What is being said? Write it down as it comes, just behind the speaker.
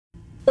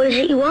What is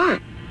it you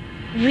want?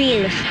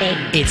 Real estate.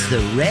 It's the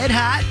Red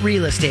Hot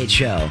Real Estate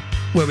Show,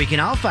 where we can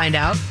all find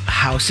out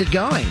how's it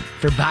going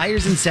for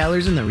buyers and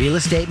sellers in the real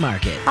estate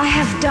market. I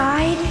have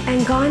died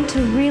and gone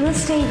to real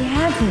estate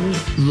heaven.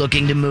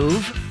 Looking to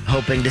move?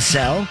 Hoping to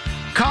sell?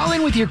 Call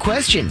in with your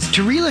questions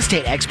to real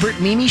estate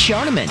expert Mimi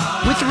Schoneman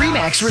with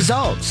ReMax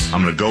Results.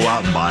 I'm going to go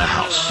out and buy a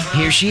house.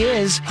 Here she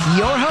is,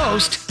 your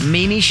host,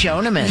 Mimi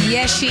Schoneman.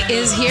 Yes, she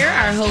is here,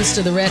 our host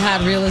of the Red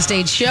Hot Real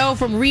Estate Show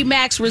from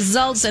ReMax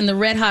Results and the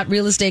Red Hot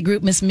Real Estate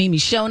Group, Miss Mimi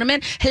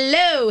Schoneman.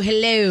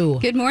 Hello.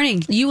 Good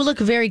morning. You look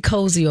very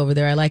cozy over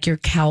there. I like your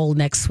cowl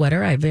neck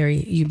sweater.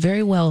 You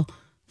very well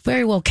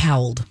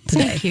cowled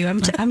today. Thank you.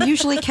 I'm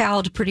usually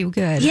cowled pretty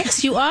good.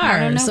 Yes, you are. I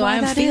don't know so why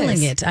I'm that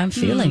feeling is. it. I'm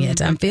feeling it.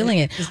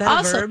 Is that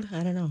also, a verb?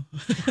 I don't know.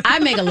 I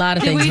make a lot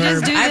of things we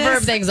just verb. do I this?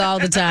 verb things all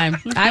the time.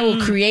 I will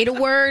create a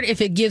word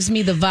if it gives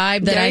me the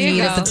vibe that There I you need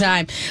go. at the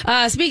time.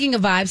 Speaking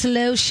of vibes,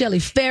 hello, Shelly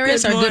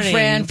Farris, Good our good morning.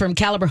 friend from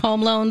Caliber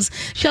Home Loans.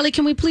 Shelly,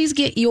 can we please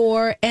get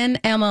your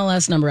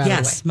NMLS number out of the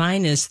way? Yes,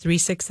 mine is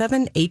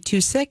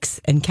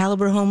 367-826 and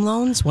Caliber Home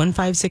Loans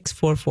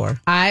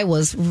 15644. I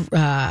was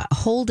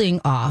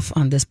holding off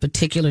on this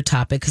particular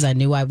topic because I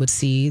knew I would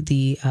see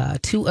the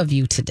two of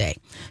you today.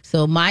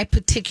 So my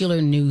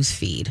particular news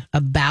feed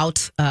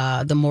about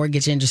the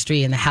mortgage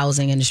industry and the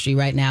housing industry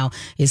right now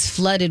is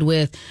flooded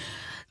with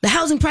the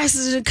housing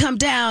prices are going to come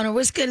down, or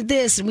what's good at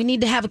this, and we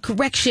need to have a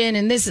correction,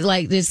 and this is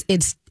like this.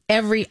 It's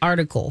every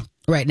article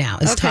right now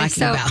is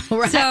talking about.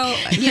 Right?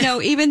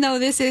 So, even though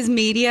this is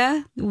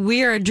media,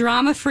 we're a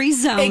drama-free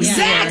zone.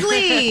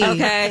 Exactly. Here.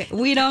 Okay.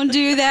 We don't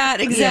do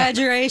that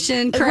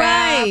exaggeration crap.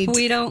 Right.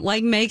 We don't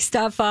like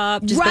stuff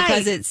up just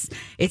because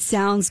it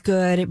sounds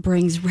good. It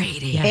brings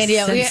ratings. And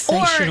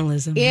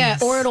Sensationalism.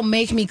 Or it'll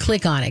make me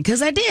click on it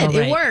because I did. Oh, right.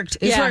 It worked.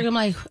 It's Yeah. worked. I'm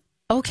like,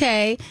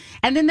 okay.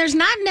 And then there's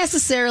not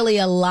necessarily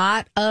a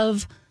lot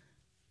of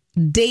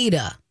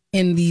data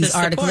in these To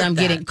articles support I'm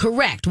that. getting.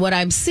 Correct. What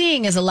I'm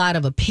seeing is a lot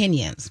of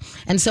opinions.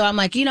 And so I'm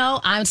like,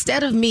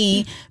 instead of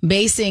me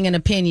basing an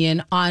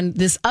opinion on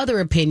this other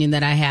opinion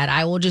that I had,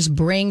 I will just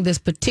bring this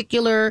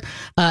particular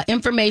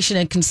information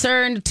and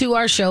concern to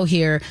our show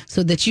here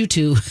so that you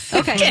two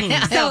Okay. can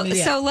help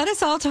me out. So let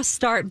us all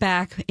start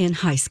back in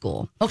high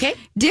school. Okay.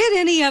 Did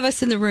any of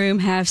us in the room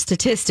have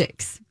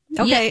statistics?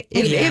 Okay,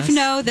 Yes. if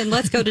no, then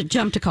let's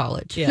jump to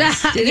college.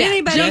 Yes. Did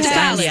anybody Jump to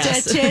have college.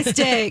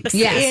 statistics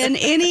Yes. in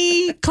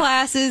any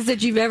classes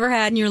that you've ever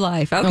had in your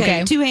life?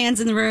 Okay, 2 hands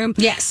in the room.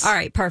 Yes. All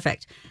right,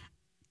 perfect.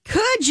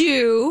 Could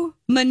you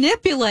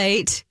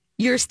manipulate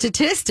your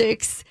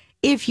statistics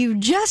if you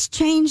just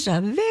changed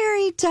a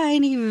very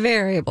tiny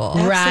variable?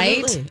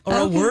 Right. Absolutely. Or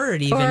a Okay.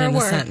 word even Or a in a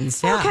word.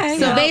 sentence. Yeah. Okay.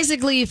 So Yeah.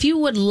 basically, if you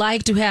would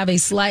like to have a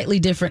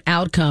slightly different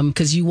outcome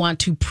because you want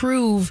to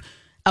prove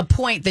a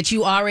point that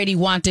you already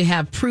want to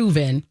have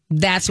proven,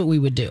 that's what we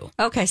would do.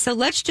 Okay, so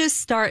let's just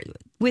start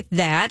with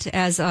that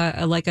as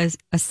a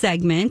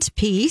segment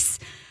piece.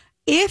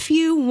 If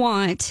you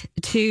want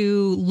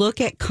to look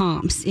at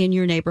comps in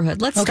your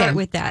neighborhood, let's start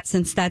with that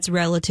since that's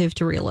relative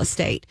to real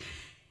estate.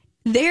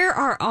 There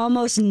are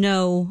almost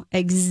no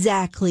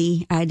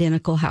exactly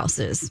identical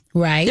houses.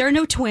 Right. There are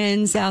no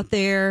twins out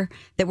there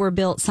that were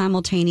built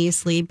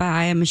simultaneously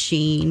by a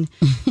machine.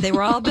 They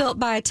were all built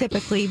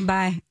typically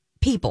by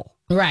people.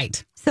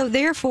 Right. So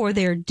therefore,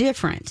 they're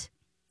different.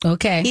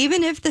 Okay.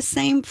 Even if the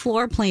same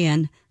floor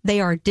plan,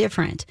 they are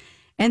different.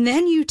 And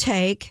then you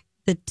take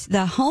the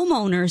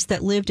homeowners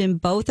that lived in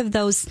both of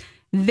those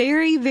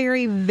very,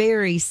 very,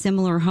 very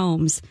similar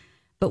homes.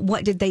 But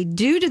what did they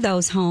do to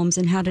those homes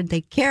and how did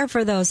they care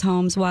for those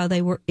homes while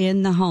they were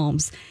in the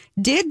homes?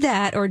 Did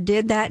that or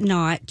did that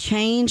not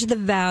change the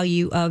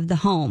value of the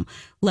home?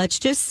 Let's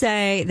just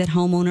say that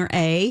homeowner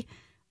A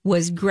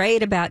was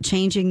great about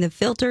changing the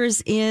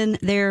filters in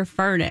their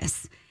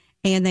furnace.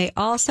 And they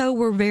also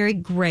were very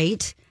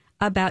great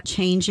about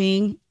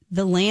changing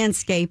the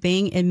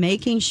landscaping and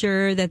making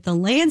sure that the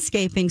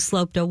landscaping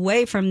sloped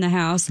away from the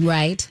house.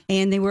 Right.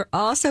 And they were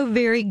also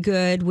very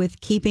good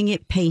with keeping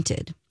it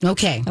painted.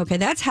 Okay. Okay,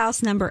 that's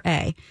house number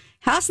A.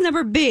 House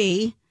number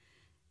B,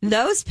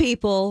 those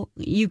people,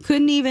 you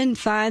couldn't even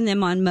find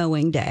them on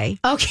mowing day.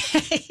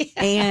 Okay.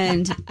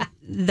 And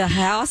the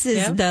house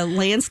is, the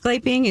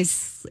landscaping is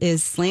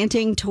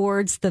slanting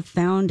towards the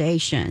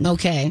foundation.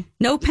 Okay.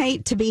 No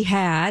paint to be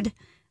had.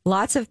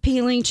 Lots of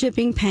peeling,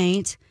 chipping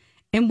paint.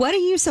 And what do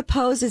you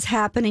suppose is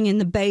happening in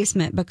the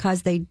basement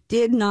because they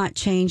did not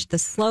change the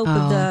slope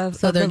of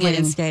the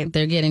landscape?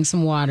 They're getting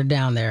some water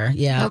down there.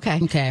 Yeah.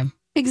 Okay.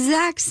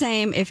 Exact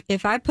same.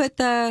 If I put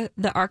the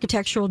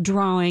architectural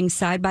drawings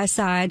side by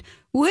side,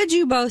 would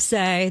you both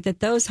say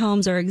that those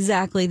homes are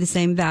exactly the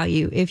same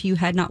value if you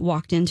had not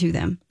walked into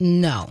them?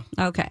 No.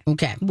 Okay.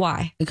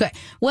 Why? Okay.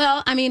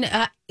 Well, I mean,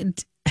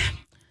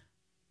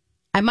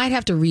 I might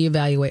have to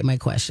reevaluate my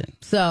question.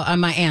 So,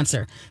 my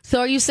answer. So,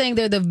 are you saying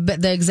they're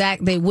the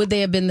exact? Would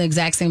they have been the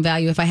exact same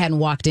value if I hadn't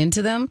walked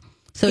into them?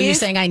 So you're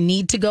saying I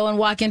need to go and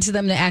walk into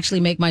them to actually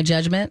make my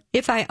judgment?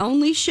 If I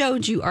only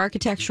showed you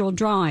architectural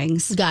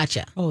drawings.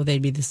 Gotcha. Oh,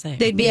 they'd be the same.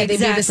 They'd be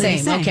exactly the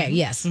same. Okay,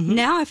 yes. Mm-hmm.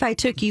 Now, if I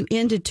took you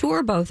in to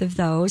tour both of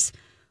those,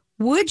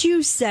 would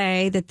you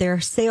say that their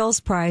sales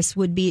price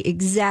would be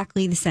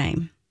exactly the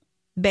same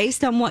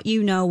based on what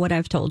you know, what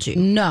I've told you?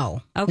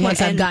 No. Okay.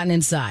 Once I've gotten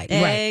inside.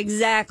 Right.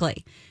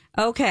 Exactly.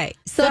 Okay.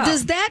 So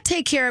does that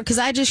take care of, because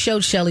I just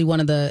showed Shelly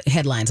one of the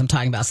headlines I'm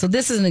talking about. So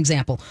this is an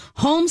example.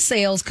 Home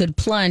sales could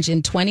plunge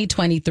in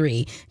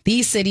 2023.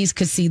 These cities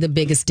could see the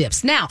biggest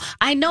dips. Now,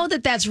 I know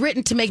that that's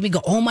written to make me go,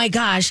 oh my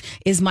gosh,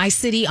 is my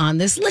city on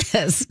this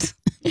list?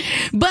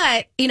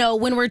 But,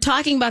 when we're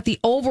talking about the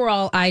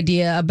overall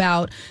idea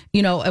about,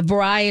 a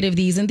variety of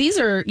these, and these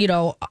are,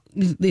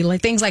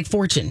 like things like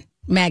Fortune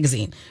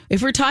magazine.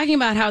 If we're talking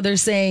about how they're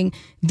saying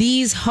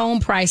these home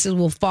prices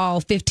will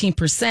fall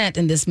 15%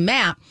 in this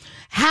map,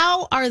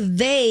 how are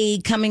they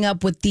coming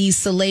up with these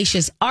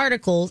salacious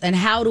articles, and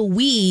how do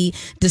we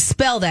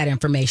dispel that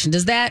information?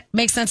 Does that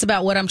make sense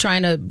about what I'm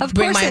trying to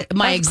bring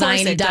my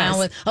anxiety down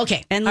with?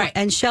 Okay.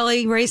 And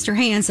Shelly raised her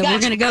hand, so we're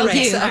going to go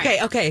here.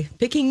 Okay.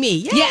 Picking me.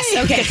 Yay.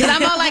 Yes. Okay. Because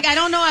I'm all like, I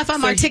don't know if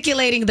I'm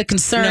articulating the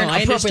concern. No,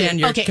 I understand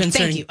your concern.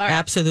 Thank you. All right.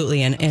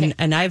 Absolutely.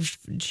 And I've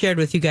shared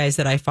with you guys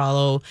that I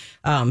follow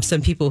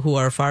some people who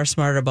are far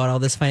smarter about all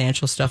this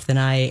financial stuff than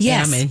I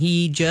am. And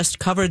he just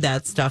covered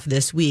that stuff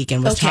this week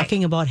and was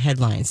talking about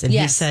headlines. And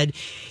he said,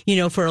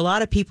 for a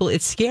lot of people,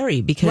 it's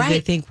scary because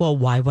they think, well,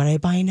 why would I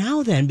buy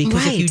now then?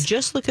 Because if you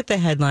just look at the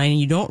headline and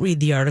you don't read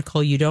the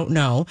article, you don't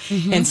know.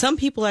 Mm-hmm. And some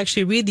people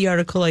actually read the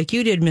article like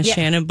you did, Miss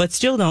Shannon, but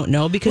still don't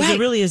know because there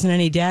really isn't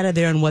any data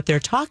there. And what they're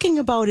talking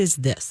about is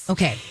this.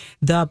 Okay.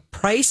 The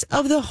price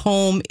of the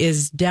home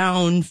is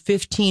down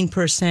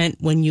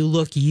 15% when you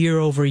look year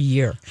over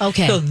year.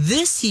 Okay. So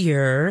this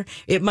year,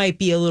 it might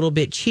be a little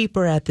bit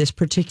cheaper at this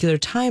particular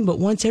time, but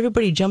once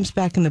everybody jumps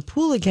back in the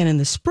pool again in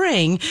the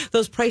spring,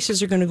 those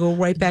prices are going to go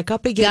right back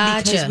up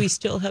again because we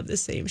still have the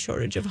same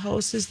shortage of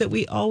houses that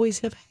we always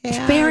have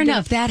had. Fair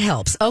enough. That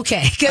helps.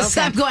 Okay. Because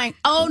I'm going,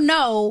 oh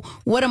no,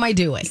 what am I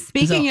doing?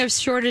 Speaking of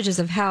shortages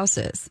of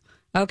houses.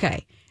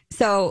 Okay.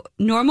 So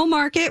normal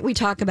market, we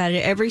talk about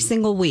it every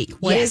single week.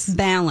 What is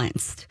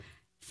balanced?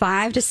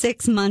 5 to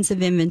 6 months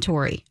of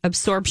inventory,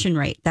 absorption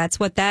rate. That's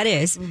what that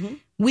is. Mm-hmm.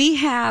 We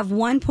have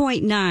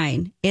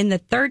 1.9 in the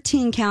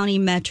 13 county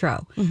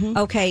metro. Mm-hmm.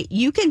 Okay.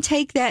 You can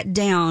take that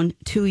down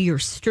to your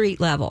street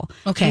level.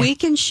 Okay. We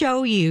can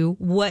show you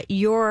what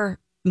your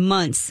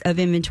months of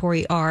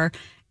inventory are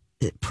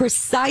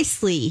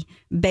precisely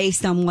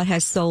based on what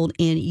has sold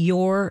in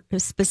your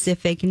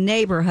specific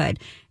neighborhood.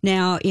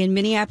 Now, in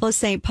Minneapolis,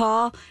 St.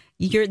 Paul,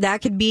 that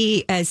could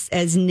be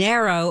as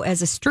narrow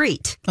as a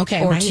street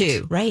or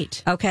two.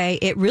 Right. Okay.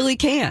 It really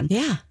can.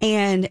 Yeah.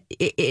 And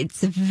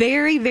it's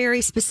very, very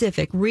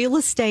specific. Real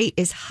estate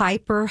is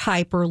hyper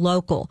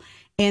local.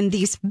 And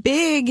these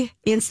big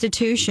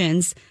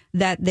institutions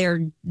that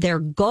their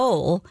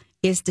goal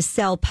is to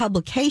sell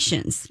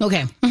publications.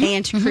 Okay.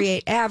 And to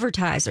create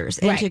advertisers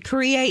and to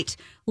create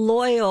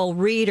loyal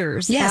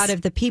readers out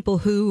of the people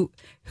who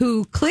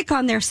click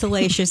on their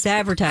salacious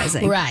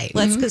advertising. Right.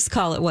 Let's just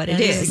call it what it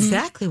is.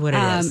 Exactly what it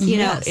is. You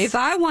know, if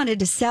I wanted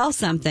to sell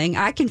something,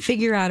 I can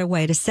figure out a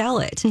way to sell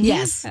it.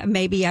 Yes.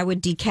 Maybe I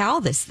would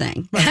decal this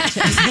thing.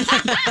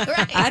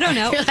 Right. I don't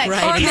know.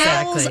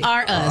 Or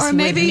are us. Or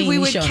maybe we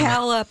would Schoneman.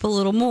 cal up a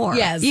little more.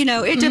 Yes. You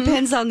know, it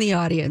depends on the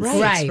audience.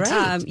 Right.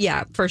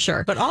 Yeah, for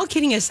sure. But all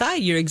kidding aside,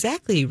 you're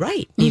exactly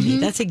right, Mimi.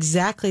 That's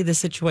exactly the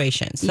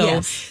situation.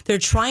 So they're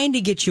trying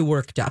to get you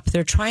worked up.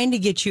 They're trying to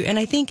get you, and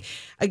I think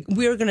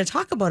we're going to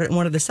talk about it in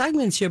one of the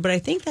segments here, but I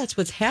think that's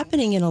what's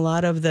happening in a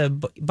lot of the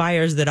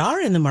buyers that are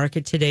in the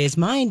market today's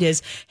mind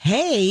is,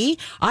 hey,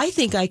 I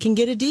think I can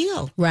get a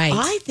deal. Right.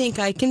 I think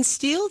I can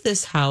steal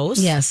this house.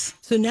 Yes.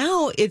 So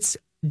now it's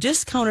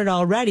discounted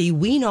already.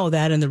 We know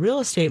that in the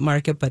real estate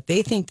market, but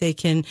they think they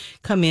can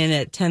come in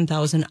at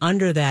 $10,000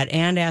 under that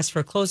and ask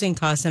for closing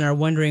costs and are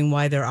wondering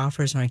why their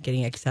offers aren't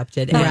getting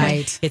accepted.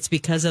 And it's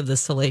because of the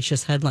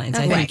salacious headlines.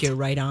 I think you're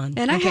right on.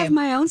 And I have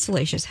my own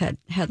salacious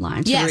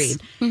headline to read.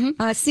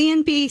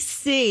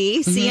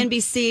 CNBC,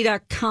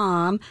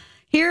 CNBC.com.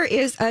 Here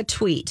is a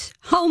tweet.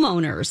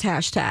 Homeowners,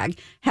 hashtag,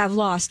 have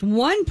lost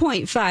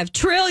 $1.5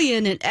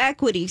 trillion in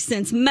equity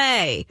since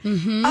May.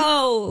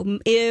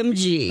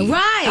 OMG.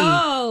 Right.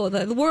 Oh,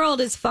 the world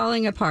is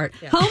falling apart.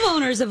 Yeah.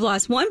 Homeowners have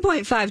lost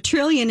 $1.5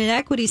 trillion in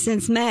equity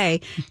since May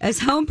as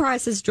home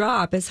prices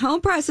drop. As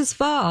home prices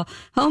fall,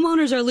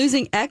 homeowners are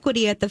losing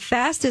equity at the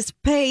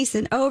fastest pace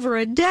in over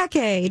a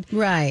decade.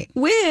 Right.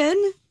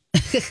 When...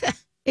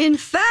 In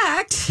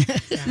fact,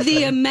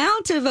 the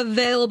amount of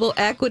available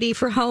equity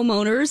for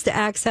homeowners to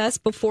access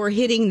before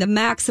hitting the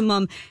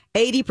maximum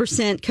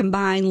 80%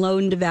 combined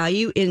loan to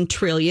value in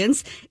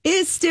trillions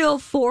is still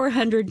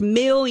 $400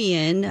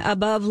 million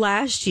above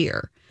last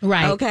year.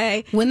 Right.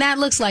 Okay. When that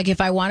looks like if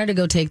I wanted to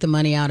go take the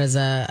money out as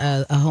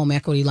a home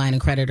equity line of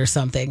credit or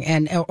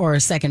something or a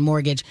second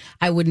mortgage,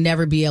 I would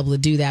never be able to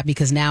do that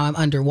because now I'm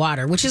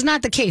underwater, which is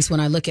not the case when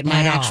I look at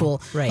my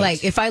actual,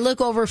 like if I look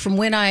over from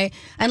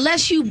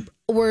unless you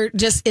were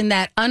just in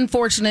that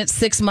unfortunate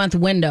 6-month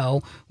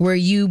window where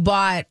you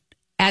bought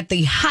at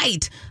the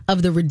height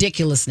of the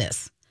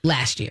ridiculousness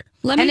last year.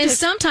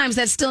 Sometimes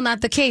that's still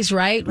not the case,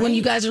 right? When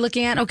you guys are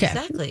looking at,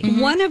 Exactly.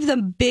 One of the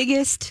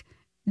biggest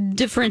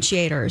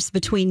differentiators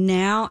between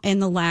now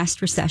and the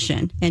last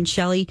recession, and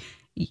Shelly,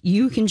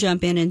 you can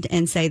jump in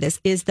and say this,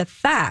 is the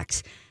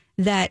fact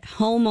that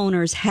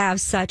homeowners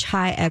have such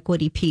high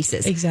equity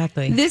pieces.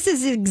 Exactly. This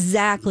is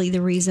exactly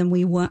the reason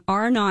we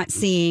are not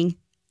seeing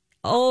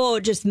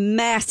just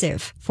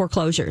massive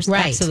foreclosures.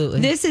 Right.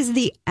 Absolutely. This is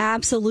the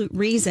absolute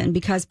reason,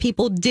 because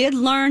people did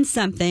learn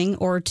something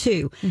or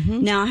two.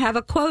 Now, I have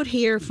a quote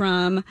here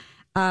from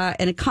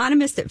an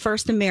economist at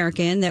First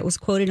American that was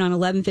quoted on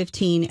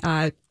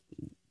 11/15,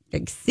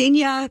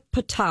 Ksenia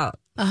Potapov.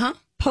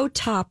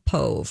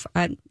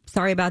 I'm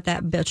sorry about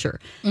that butcher.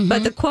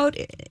 But the quote,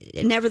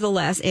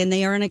 nevertheless, and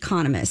they are an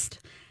economist.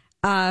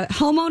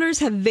 Homeowners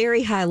have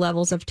very high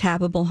levels of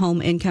tappable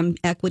home income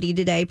equity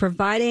today,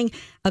 providing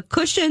a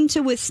cushion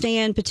to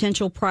withstand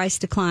potential price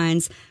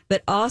declines,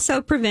 but also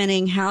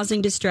preventing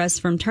housing distress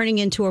from turning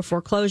into a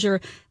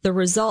foreclosure. The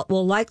result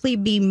will likely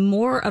be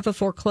more of a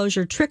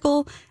foreclosure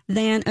trickle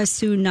than a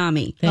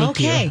tsunami.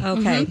 Thank you.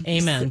 Okay.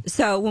 Amen.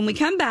 So when we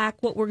come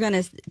back, what we're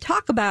going to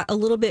talk about a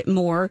little bit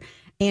more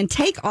and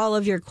take all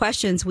of your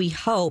questions, we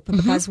hope,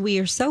 because we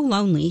are so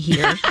lonely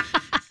here.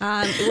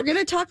 We're going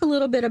to talk a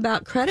little bit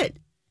about credit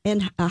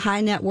and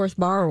high net worth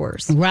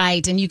borrowers.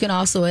 Right. And you can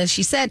also, as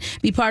she said,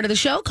 be part of the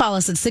show. Call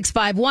us at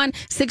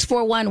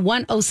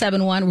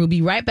 651-641-1071. We'll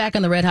be right back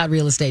on the Red Hot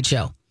Real Estate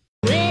Show.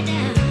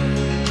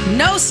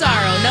 No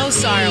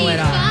sorrow at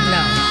all.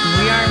 No,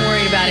 we aren't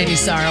worried about any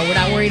sorrow. We're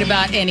not worried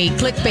about any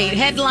clickbait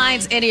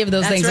headlines, any of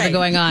those things that are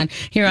going on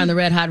here on the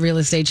Red Hot Real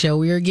Estate Show.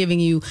 We are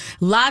giving you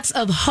lots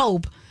of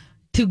hope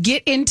to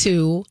get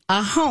into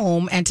a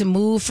home and to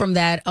move from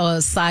that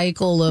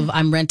cycle of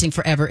I'm renting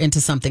forever into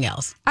something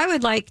else. I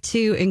would like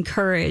to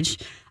encourage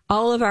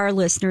all of our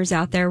listeners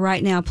out there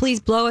right now. Please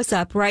blow us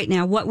up right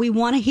now. What we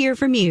want to hear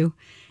from you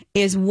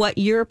is what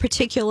your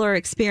particular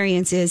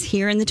experience is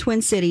here in the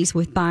Twin Cities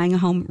with buying a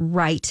home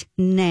right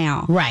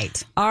now.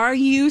 Right. Are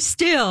you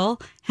still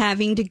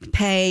having to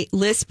pay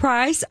list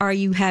price? Are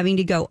you having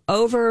to go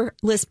over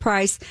list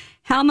price?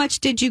 How much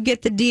did you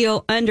get the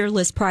deal under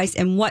list price?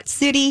 And what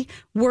city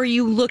were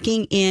you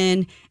looking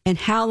in? And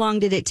how long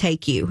did it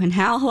take you? And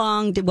how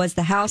long was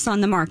the house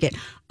on the market?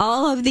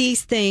 All of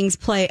these things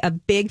play a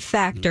big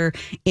factor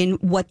in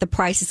what the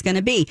price is going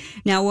to be.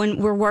 Now,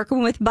 when we're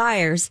working with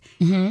buyers,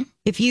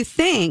 if you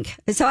think,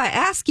 so I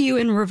ask you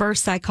in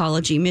reverse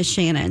psychology, Miss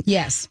Shannon.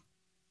 Yes.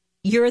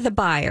 You're the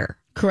buyer.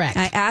 Correct.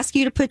 I ask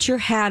you to put your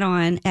hat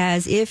on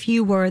as if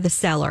you were the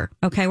seller.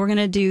 Okay, we're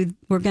going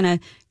to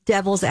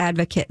devil's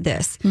advocate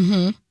this.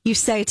 You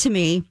say to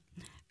me,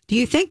 do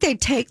you think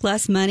they'd take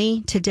less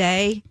money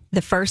today,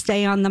 the first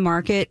day on the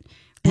market?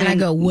 And I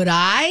go, would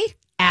I?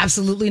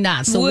 Absolutely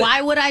not. So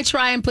why would I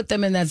try and put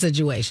them in that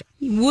situation?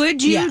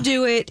 Would you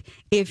do it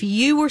if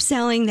you were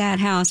selling that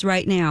house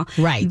right now?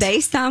 Right.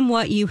 Based on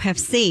what you have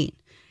seen.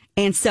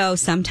 And so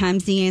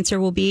sometimes the answer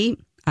will be,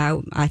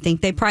 I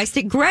think they priced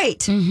it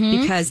great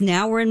because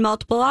now we're in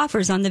multiple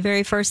offers on the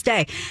very first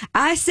day.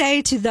 I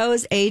say to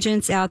those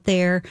agents out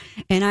there,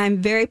 and I'm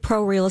very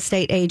pro real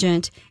estate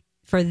agent,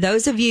 for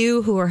those of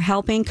you who are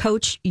helping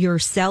coach your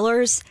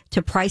sellers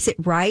to price it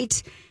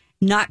right,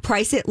 not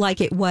price it like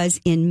it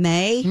was in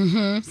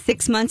May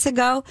 6 months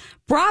ago.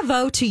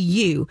 Bravo to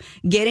you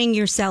getting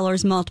your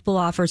sellers multiple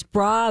offers.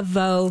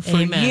 Bravo for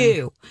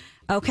you.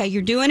 Okay,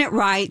 you're doing it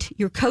right.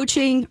 You're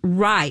coaching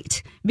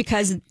right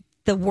because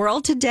the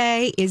world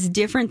today is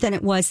different than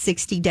it was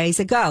 60 days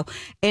ago.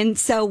 And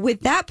so with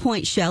that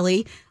point,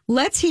 Shelly,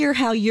 let's hear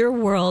how your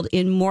world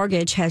in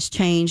mortgage has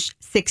changed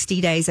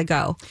 60 days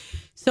ago.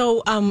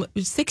 So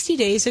 60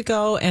 days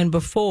ago and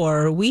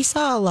before, we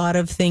saw a lot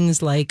of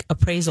things like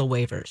appraisal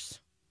waivers.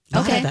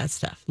 A lot of that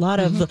stuff. A lot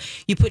of,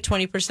 you put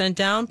 20%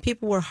 down,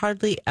 people were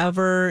hardly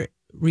ever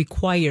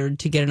required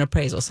to get an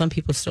appraisal. Some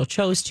people still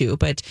chose to,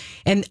 but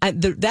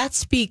that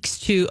speaks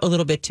to a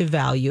little bit to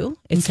value.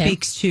 It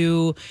speaks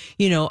to,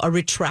 a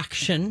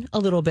retraction a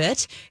little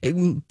bit,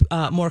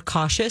 more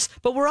cautious.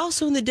 But we're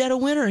also in the dead of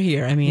winter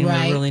here. I mean,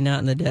 we're really not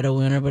in the dead of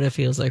winter, but it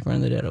feels like we're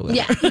in the dead of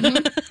winter. Yeah.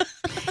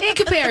 In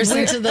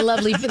comparison to the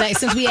lovely,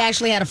 since we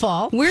actually had a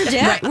fall. We're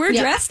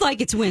dressed like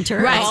it's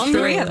winter, all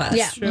three of us.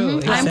 Yeah. True.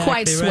 Exactly. I'm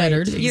quite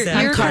sweatered. Right.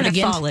 You're kind of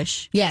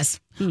fallish. Yes.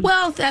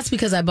 Well, that's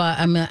because I bought.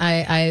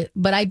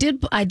 But I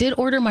did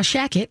order my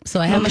shacket, so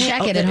I have my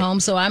shacket at home.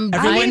 So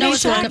Everyone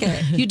needs a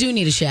shacket. You do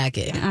need a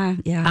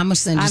shacket. Yeah, I'm gonna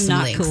send you I'm some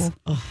not links. cool.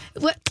 Oh,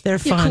 they're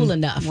fun. You're cool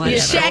enough. Your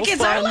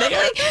shackets are lovely.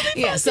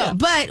 Yeah. So,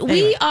 but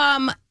we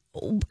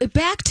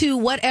back to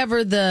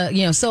whatever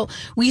so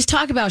we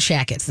talk about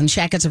shackets, and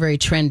shackets are very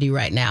trendy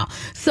right now.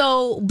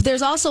 So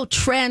there's also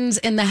trends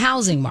in the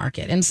housing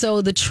market. And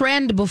so the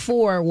trend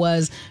before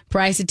was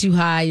price it too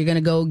high. You're going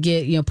to go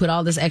get, put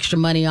all this extra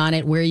money on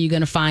it. Where are you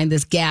going to find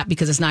this gap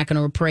because it's not going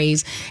to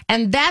appraise?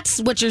 And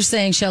that's what you're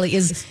saying, Shelly,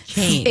 is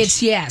change.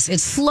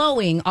 It's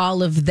slowing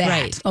all of that.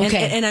 Right.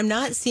 Okay. And I'm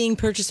not seeing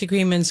purchase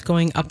agreements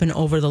going up and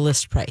over the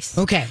list price.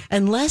 Okay.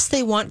 Unless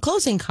they want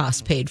closing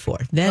costs paid for.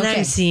 Then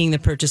I'm seeing the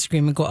purchase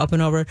agreement go up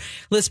and over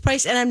list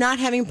price, and I'm not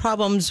having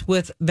problems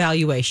with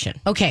valuation.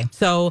 Okay.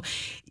 So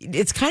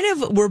it's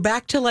we're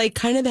back to like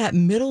kind of that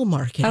middle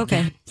market. Okay.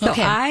 Again. So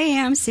I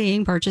am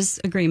seeing purchase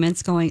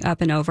agreements going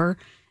up and over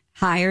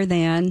higher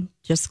than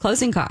just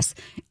closing costs.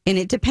 And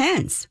it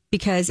depends,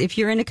 because if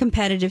you're in a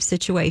competitive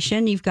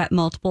situation, you've got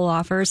multiple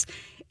offers,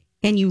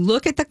 and you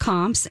look at the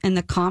comps and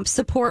the comps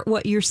support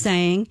what you're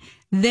saying,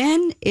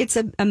 then it's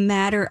a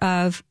matter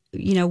of,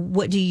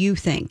 what do you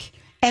think?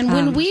 And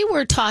when we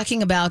were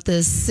talking about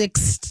this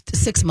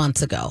six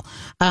months ago,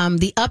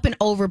 the up and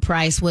over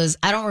price was,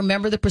 I don't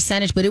remember the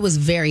percentage, but it was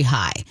very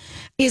high.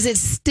 Is it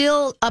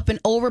still up and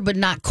over, but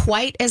not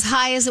quite as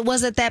high as it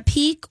was at that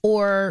peak?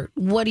 Or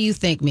what do you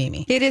think,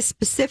 Mimi? It is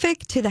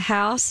specific to the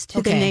house,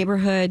 to the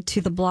neighborhood, to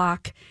the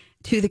block,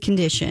 to the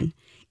condition.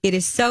 It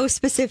is so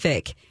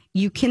specific.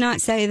 You cannot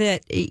say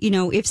that,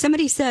 if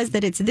somebody says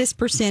that it's this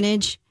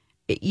percentage,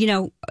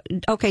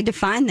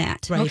 define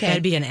that. Right. Okay.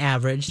 That'd be an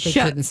average. They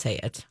couldn't say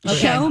it.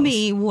 Show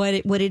me what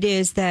it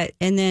is that,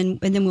 and then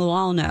we'll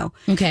all know.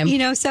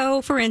 Okay.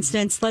 So for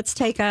instance, let's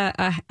take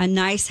a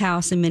nice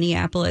house in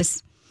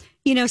Minneapolis,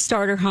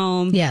 starter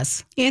home.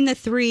 Yes. In the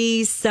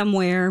threes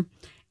somewhere.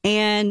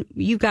 And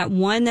you've got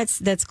one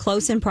that's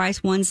close in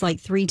price. One's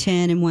like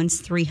 $310 and one's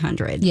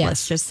 $300. Yes.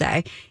 Let's just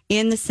say,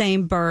 in the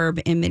same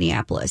burb in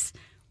Minneapolis.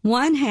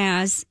 One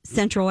has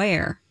central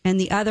air and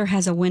the other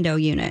has a window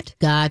unit.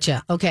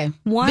 Gotcha. Okay.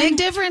 Big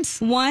difference.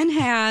 One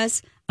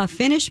has a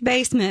finished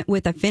basement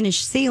with a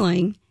finished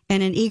ceiling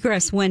and an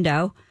egress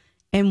window,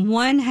 and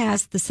one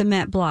has the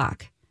cement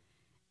block.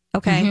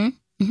 Okay.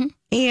 Mm-hmm. Mm-hmm.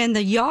 And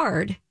the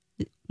yard,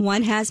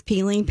 one has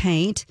peeling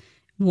paint,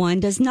 one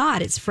does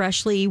not. It's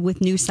freshly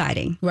with new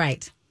siding.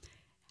 Right.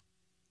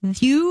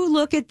 You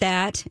look at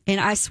that, and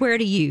I swear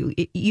to you,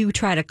 you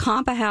try to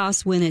comp a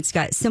house when it's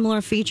got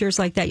similar features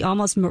like that, you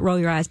almost roll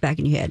your eyes back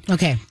in your head.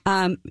 Okay.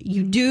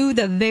 You do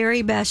the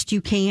very best you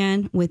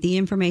can with the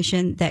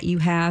information that you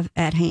have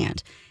at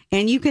hand.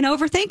 And you can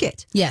overthink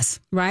it. Yes.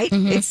 Right?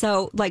 Mm-hmm. It's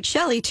so, like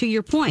Shelly, to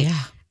your point,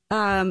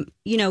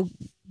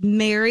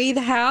 marry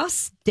the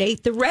house,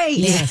 date the race.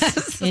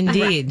 Yes,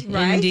 indeed.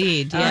 Right?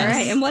 Indeed. Yes. All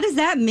right. And what does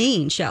that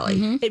mean, Shelly?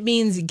 Mm-hmm. It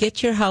means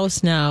get your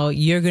house now.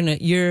 You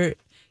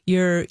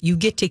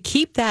get to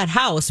keep that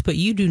house, but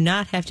you do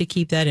not have to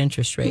keep that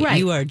interest rate. Right.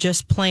 You are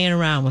just playing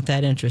around with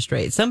that interest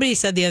rate. Somebody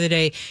said the other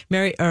day,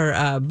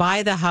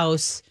 buy the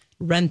house,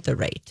 rent the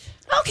rate.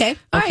 Okay.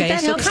 All right. That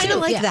so helps kind of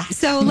too. like that.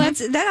 So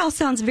that all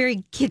sounds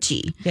very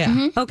kitschy. Yeah.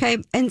 Mm-hmm. Okay.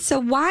 And so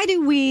why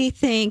do we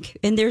think,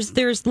 and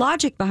there's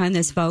logic behind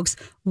this, folks,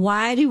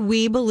 why do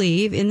we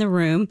believe in the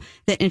room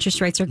that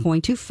interest rates are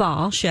going to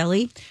fall,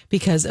 Shelly?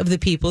 Because of the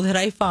people that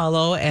I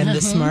follow and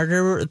the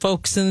smarter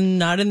folks, and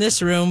not in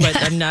this room, but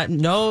I'm not,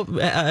 no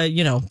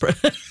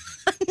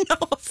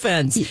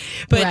offense,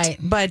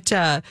 but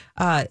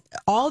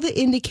all the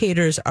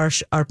indicators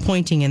are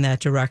pointing in that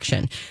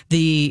direction.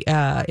 The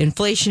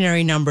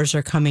inflationary numbers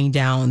are coming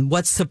down.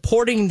 What's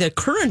supporting the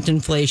current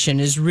inflation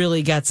is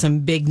really got some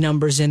big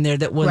numbers in there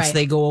that once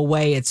they go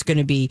away, it's going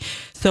to be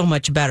so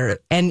much better.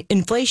 And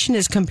inflation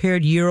is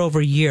compared year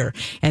over year,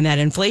 and that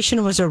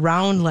inflation was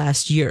around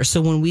last year. So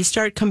when we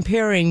start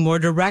comparing more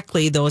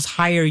directly those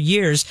higher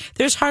years,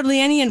 there's hardly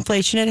any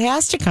inflation. It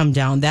has to come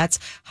down. That's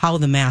how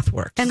the math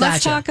works. And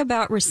let's talk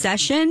about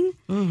recession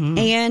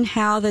and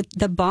how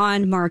the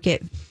bond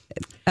market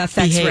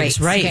affects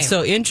rates. Right. Okay.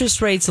 So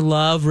interest rates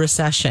love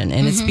recession,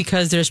 and it's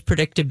because there's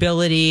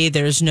predictability.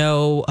 There's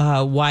no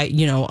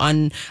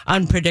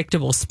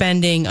unpredictable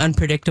spending,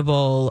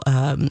 unpredictable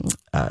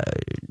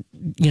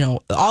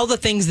all the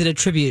things that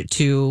attribute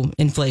to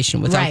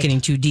inflation without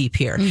getting too deep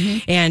here.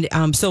 And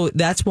so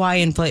that's why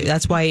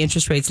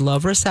interest rates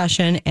love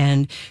recession.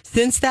 And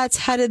since that's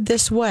headed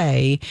this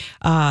way,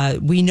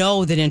 we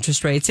know that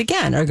interest rates,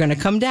 again, are going to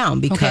come down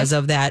because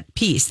of that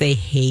piece. They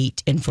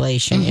hate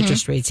inflation.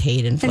 Interest rates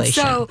hate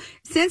inflation. And so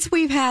since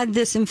we've had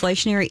this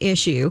inflationary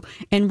issue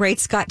and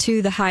rates got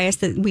to the highest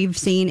that we've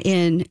seen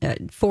in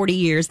 40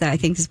 years, that I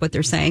think is what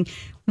they're saying,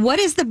 what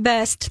is the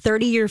best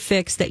 30-year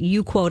fix that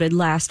you quoted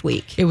last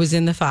week? It was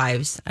in the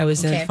fives. I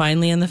was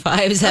finally in the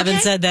fives.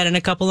 Haven't said that in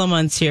a couple of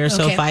months here.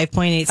 So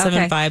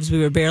 5.875s. We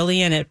were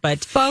barely in it,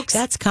 but folks,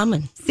 that's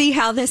coming. See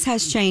how this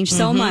has changed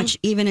so much,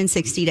 even in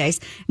 60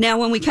 days. Now,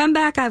 when we come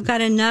back, I've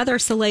got another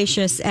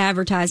salacious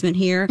advertisement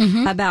here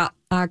about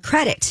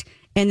credit.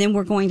 And then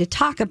we're going to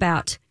talk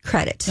about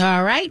credit.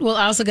 All right. We're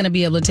also going to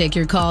be able to take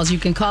your calls. You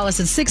can call us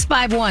at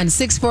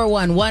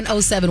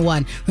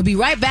 651-641-1071. We'll be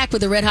right back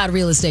with the Red Hot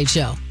Real Estate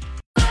Show.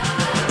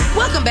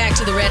 Welcome back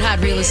to the Red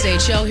Hot Real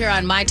Estate Show here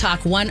on My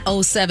Talk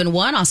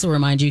 1071. Also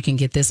remind you can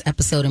get this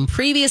episode and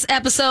previous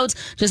episodes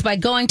just by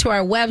going to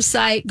our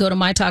website. Go to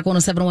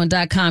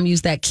mytalk1071.com.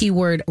 Use that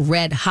keyword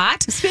Red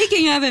Hot.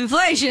 Speaking of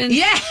inflation,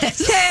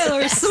 yes,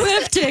 Taylor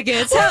Swift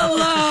tickets. Hello.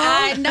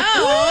 I know.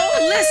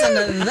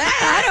 listen to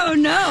that. I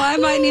don't know. I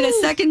might need a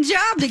second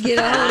job to get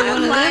a hold of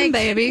one of them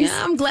babies.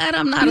 Yeah, I'm glad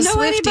I'm not a know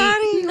Swiftie.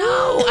 anybody?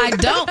 No, I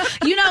don't.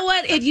 You know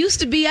what? It used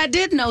to be I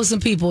did know some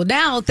people.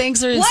 Now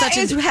things are in What such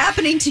is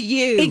happening to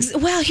you?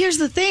 Well, here's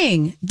the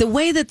thing. The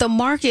way that the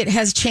market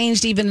has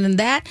changed even in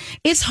that,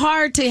 it's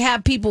hard to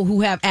have people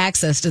who have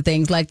access to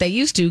things like they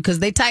used to because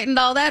they tightened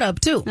all that up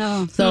too.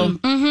 Oh. So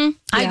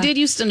I Yeah. did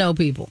used to know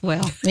people.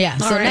 Well, yeah.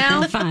 So right,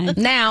 now, then fine.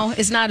 now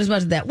it's not as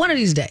much of that. One of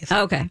these days.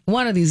 Okay.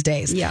 One of these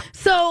days. Yeah.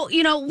 So,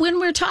 when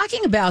we're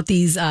talking about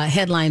these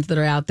headlines that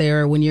are out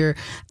there, when you're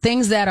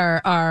things that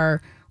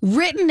are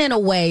written in a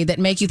way that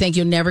make you think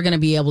you're never going to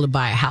be able to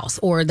buy a house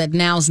or that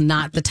now's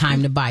not the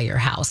time to buy your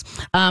house.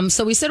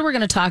 So we said we're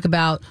going to talk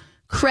about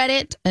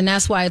credit, and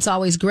that's why it's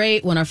always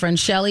great when our friend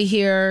Shelly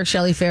here,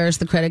 Shelly Farris,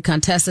 the credit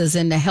contessa, is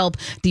in to help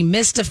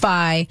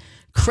demystify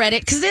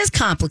credit because it is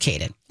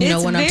complicated.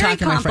 It's when I'm very talking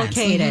to my friends.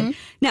 complicated.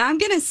 Now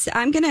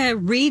I'm gonna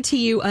read to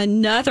you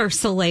another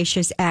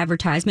salacious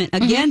advertisement.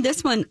 Again,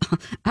 this one,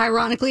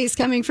 ironically, is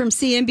coming from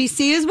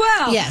CNBC as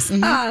well. Yes.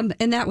 And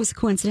that was a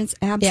coincidence.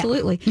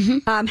 Absolutely.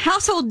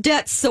 Household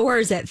debt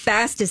soars at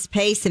fastest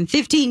pace in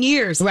 15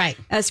 years. Right.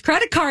 As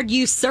credit card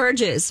use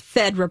surges,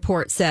 Fed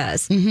report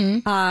says.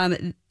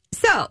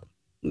 So.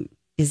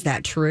 Is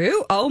that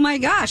true? Oh my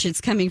gosh, it's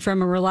coming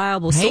from a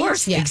reliable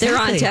source. Yeah, They're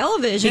on exactly.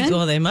 television.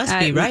 Well, they must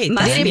be right.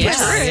 Must then. be Did it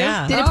true. put,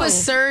 Yeah. did it put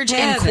surge in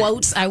heaven.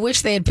 quotes? I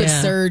wish they had put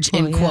surge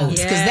in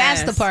quotes because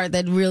that's the part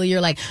that really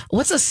you're like,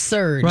 what's a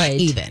surge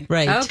even?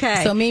 Right.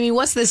 Okay. So, Mimi,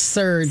 what's this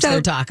surge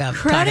they're talking about?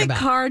 Credit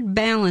card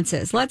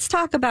balances. Let's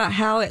talk about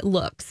how it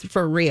looks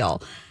for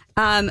real.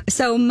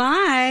 So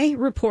my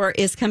report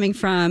is coming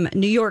from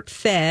New York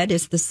Fed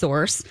is the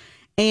source.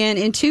 And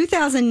in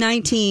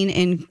 2019,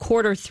 in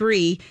quarter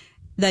three,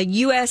 the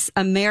U.S.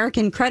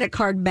 American credit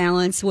card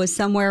balance was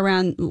somewhere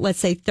around, let's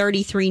say,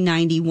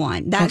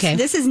 $33.91.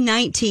 This is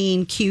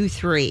 19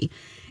 Q3.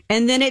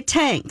 And then it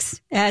tanks,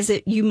 as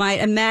you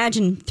might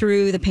imagine,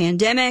 through the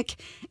pandemic.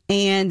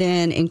 And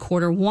then in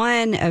quarter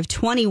one of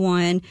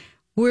 21,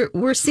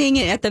 we're seeing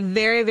it at the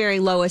very, very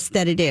lowest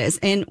that it is.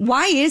 And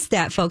why is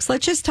that, folks?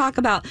 Let's just talk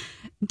about,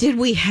 did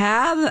we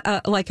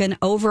have like an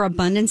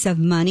overabundance of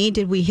money?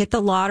 Did we hit the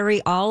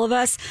lottery, all of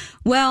us?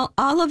 Well,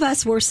 all of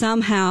us were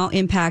somehow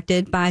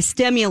impacted by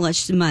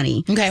stimulus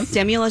money. Okay.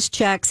 Stimulus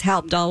checks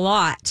helped a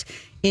lot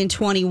in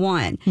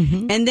 21.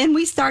 And then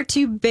we start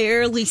to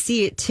barely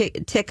see it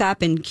tick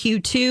up in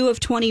Q2 of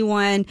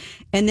 21.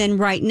 And then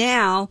right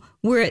now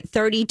we're at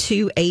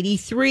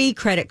 3283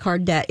 credit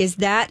card debt. Is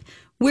that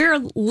we're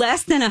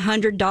less than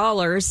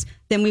 $100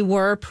 than we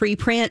were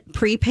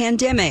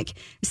pre-pandemic.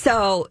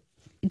 So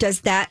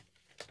does that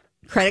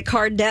credit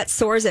card debt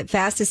soars at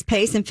fastest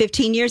pace in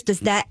 15 years?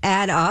 Does that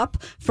add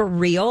up for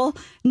real?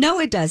 No,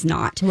 it does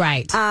not.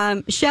 Right.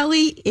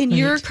 Shelly, in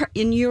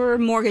your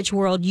mortgage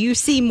world, you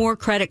see more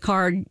credit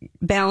card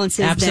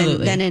balances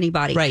than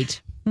anybody.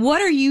 Right.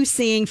 What are you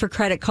seeing for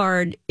credit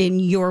card in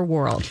your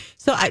world?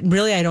 So I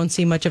don't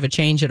see much of a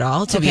change at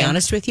all, to be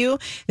honest with you.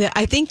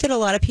 I think that a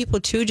lot of people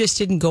too just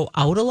didn't go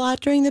out a lot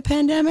during the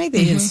pandemic.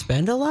 They didn't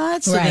spend a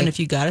lot. So then if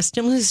you got a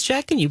stimulus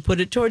check and you put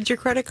it towards your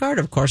credit card,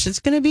 of course it's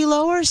going to be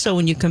lower. So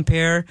when you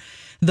compare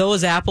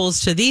those apples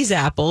to these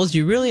apples,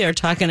 you really are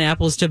talking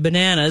apples to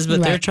bananas,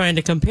 but they're trying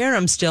to compare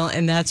them still.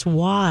 And that's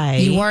why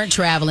you weren't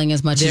traveling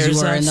as much as you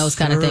were and those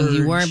kind of things.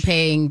 You weren't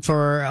paying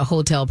for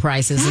hotel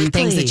prices and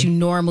things that you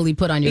normally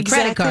put on your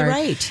credit card.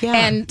 Right. Yeah.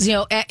 And,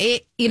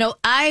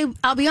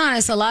 I'll be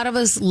honest, a lot of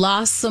us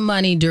lost some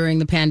money during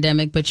the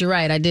pandemic, but you're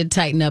right. I did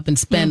tighten up and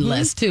spend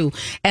less too.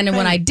 And then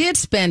when I did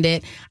spend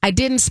it, I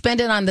didn't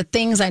spend it on the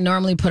things I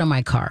normally put on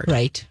my card.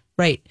 Right.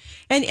 Right.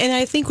 And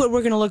I think what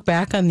we're going to look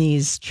back on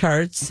these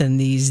charts and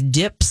these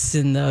dips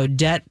in the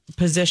debt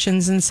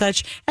positions and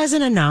such as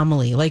an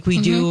anomaly, like we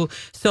do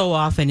so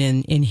often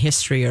in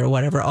history or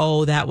whatever.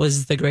 Oh, that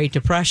was the Great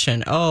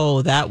Depression.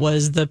 Oh, that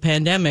was the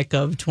pandemic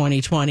of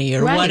 2020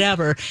 or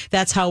whatever.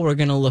 That's how we're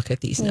going to look at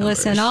these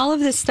numbers. Listen, all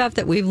of this stuff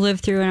that we've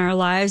lived through in our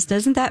lives,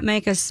 doesn't that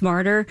make us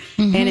smarter?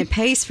 And it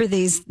pays for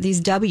these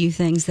W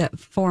things that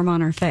form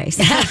on our face.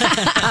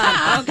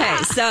 Okay,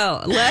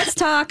 so let's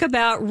talk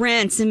about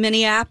rents in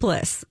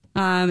Minneapolis.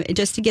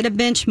 Just to get a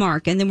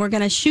benchmark. And then we're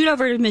going to shoot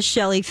over to Miss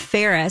Shelly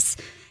Farris,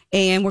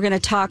 and we're going to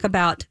talk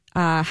about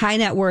high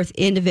net worth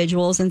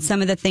individuals and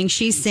some of the things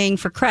she's seeing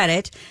for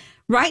credit.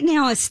 Right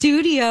now, a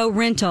studio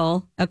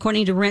rental,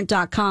 according to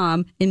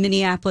rent.com in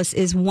Minneapolis,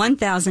 is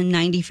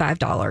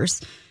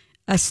 $1,095.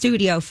 A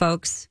studio,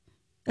 folks.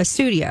 A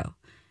studio.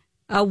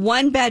 A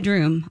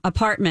one-bedroom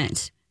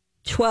apartment,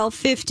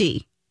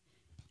 $1,250.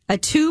 A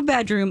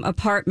two-bedroom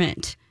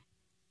apartment,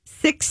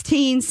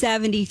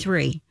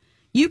 $1,673.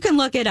 You can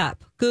look it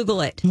up.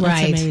 Google it.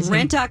 Right.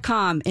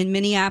 Rent.com in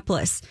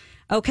Minneapolis.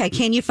 Okay.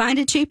 Can you find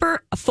it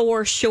cheaper?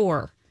 For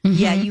sure.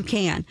 Yeah, you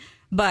can.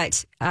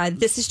 But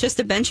this is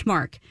just a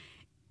benchmark.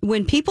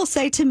 When people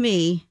say to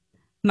me,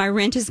 my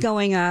rent is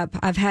going up,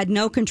 I've had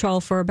no control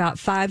for about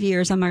 5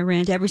 years on my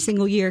rent. Every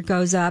single year it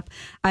goes up.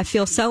 I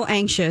feel so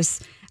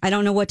anxious. I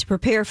don't know what to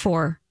prepare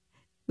for.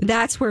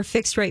 that's where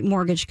fixed rate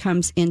mortgage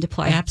comes into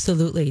play.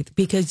 Absolutely,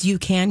 because you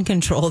can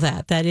control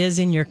that. That is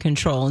in your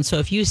control. And so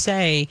if you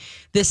say,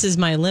 this is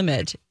my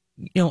limit,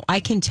 I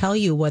can tell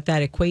you what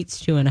that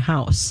equates to in a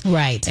house.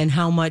 Right. And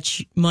how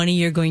much money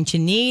you're going to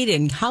need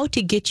and how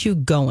to get you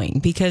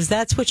going, because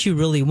that's what you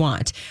really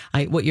want.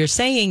 What you're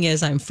saying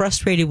is, I'm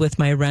frustrated with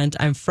my rent.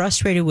 I'm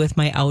frustrated with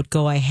my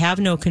outgo. I have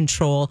no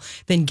control.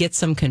 Then get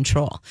some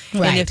control.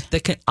 Right. And if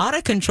the out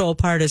of control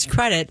part is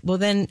credit, well,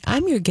 then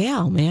I'm your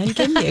gal, man.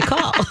 Give me a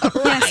call.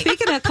 Yeah,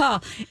 speaking of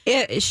call,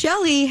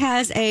 Shelly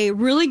has a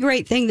really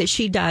great thing that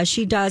she does.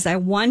 She does a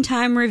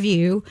one-time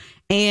review.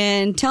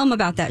 And tell them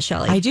about that,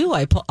 Shelly. I do.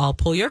 I'll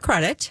pull your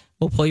credit.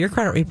 We'll pull your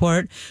credit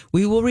report.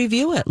 We will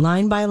review it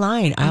line by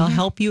line. I'll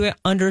help you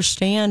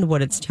understand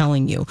what it's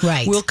telling you.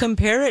 Right. We'll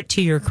compare it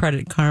to your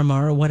Credit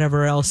Karma or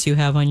whatever else you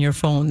have on your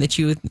phone that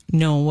you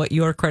know what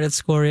your credit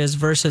score is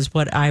versus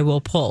what I will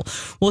pull.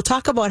 We'll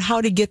talk about how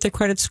to get the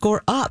credit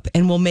score up,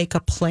 and we'll make a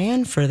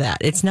plan for that.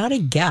 It's not a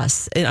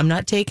guess. I'm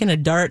not taking a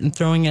dart and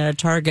throwing it at a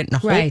target and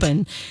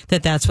hoping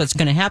that that's what's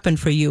going to happen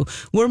for you.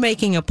 We're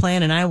making a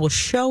plan, and I will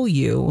show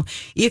you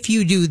if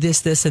you do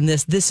this, this, and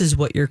this is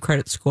what your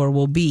credit score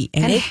will be.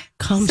 And it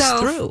comes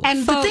through.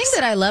 And the thing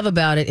that I love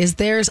about it is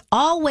there's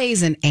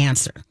always an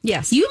answer.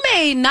 Yes. You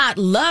may not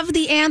love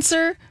the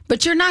answer,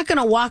 but you're not going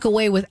to walk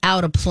away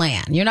without a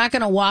plan. You're not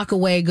going to walk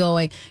away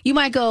going, you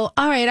might go,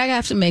 all right, I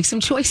have to make some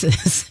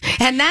choices.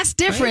 And that's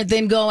different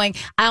than going,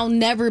 I'll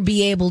never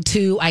be able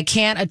to, I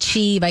can't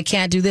achieve, I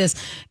can't do this.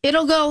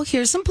 It'll go,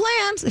 here's some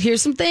plans,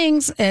 here's some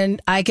things,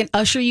 and I can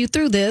usher you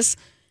through this.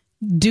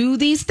 Do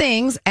these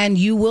things, and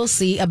you will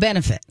see a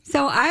benefit.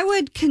 So I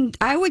would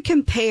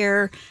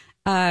compare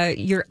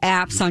your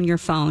apps on your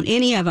phone,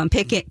 any of them,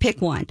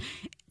 pick one,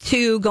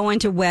 to going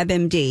to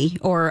WebMD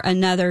or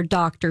another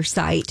doctor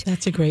site.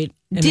 That's a great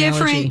analogy.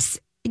 Different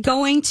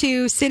going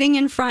to sitting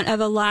in front of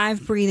a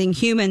live breathing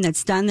human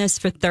that's done this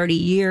for 30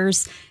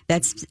 years.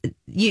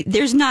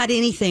 There's not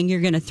anything you're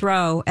going to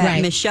throw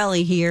at Miss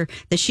Shelly here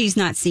that she's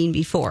not seen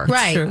before.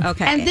 Right.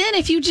 Okay. And then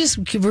if you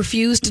just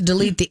refuse to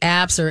delete the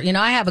apps, or,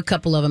 I have a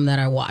couple of them that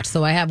I watch.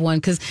 So I have one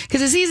because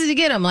it's easy to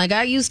get them. Like,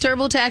 I use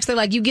TurboTax. They're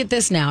like, you get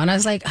this now. And I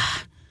was like,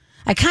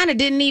 I kind of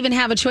didn't even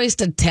have a choice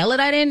to tell it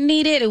I didn't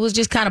need it. It was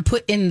just kind of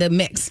put in the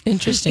mix.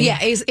 Interesting. Yeah,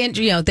 it's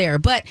there.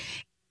 But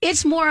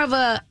it's more of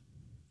I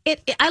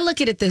look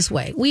at it this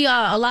way.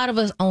 A lot of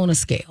us own a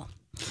scale.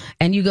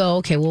 And you go,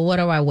 okay, well, what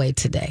do I weigh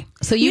today?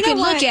 So you can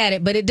look at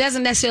it, but it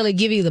doesn't necessarily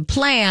give you the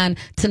plan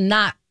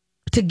to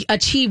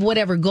achieve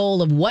whatever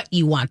goal of what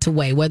you want to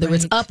weigh, whether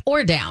it's up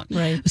or down.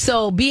 Right.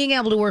 So being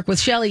able to work with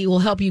Shelly will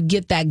help you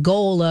get that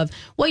goal of,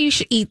 well, you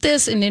should eat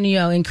this, and then,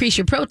 increase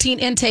your protein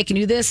intake and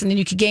do this, and then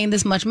you could gain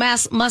this much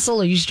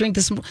muscle, or you should drink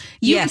this.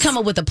 You can come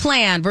up with a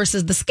plan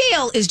versus the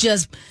scale is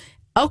just,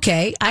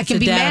 okay, I can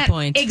be data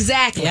point.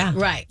 Exactly. Yeah.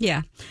 Right.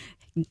 Yeah.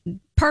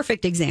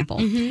 Perfect example.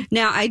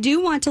 Now, I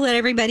do want to let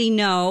everybody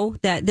know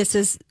that this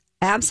is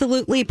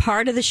absolutely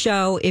part of the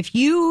show. If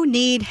you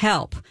need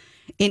help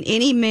in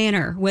any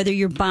manner, whether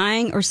you're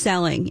buying or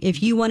selling,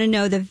 if you want to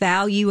know the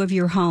value of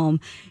your home,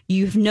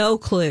 you've no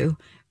clue,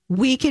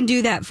 we can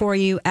do that for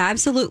you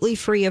absolutely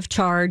free of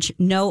charge,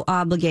 no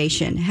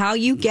obligation. How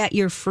you get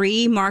your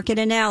free market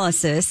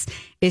analysis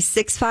is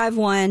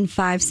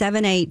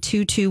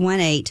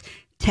 651-578-2218.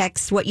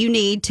 Text what you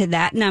need to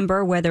that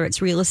number, whether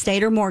it's real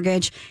estate or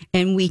mortgage,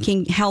 and we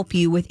can help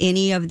you with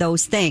any of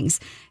those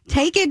things.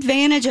 Take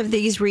advantage of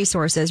these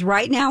resources.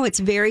 Right now, it's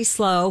very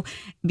slow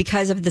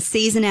because of the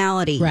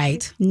seasonality.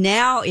 Right.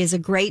 Now is a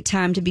great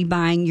time to be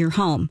buying your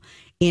home.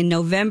 In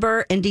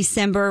November and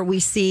December, we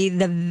see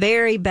the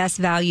very best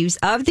values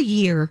of the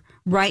year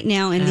right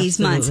now in these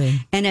months.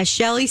 And as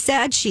Shelly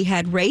said, she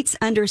had rates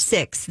under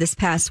 6 this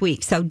past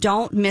week. So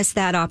don't miss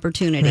that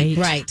opportunity.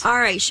 Right. All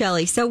right,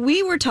 Shelly. So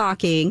we were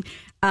talking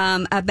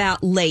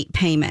about late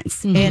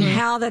payments and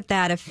how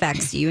that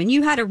affects you. And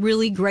you had a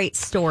really great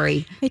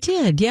story. I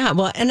did, yeah.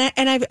 Well, and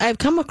I've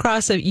come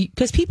across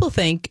because people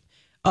think,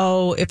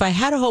 oh, if I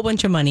had a whole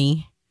bunch of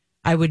money,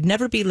 I would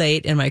never be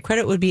late, and my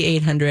credit would be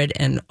 800,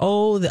 and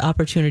the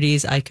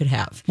opportunities I could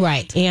have.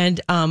 Right.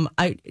 And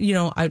I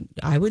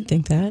would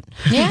think that.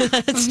 Yeah.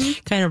 That's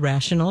kind of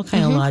rational,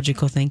 kind of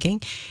logical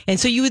thinking. And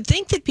so you would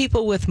think that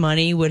people with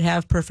money would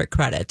have perfect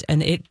credit,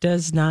 and it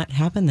does not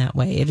happen that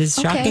way. It is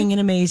shocking and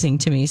amazing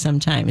to me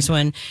sometimes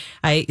when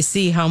I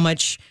see how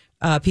much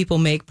people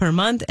make per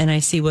month, and I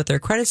see what their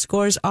credit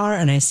scores are,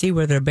 and I see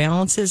where their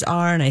balances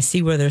are, and I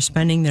see where they're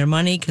spending their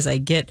money because I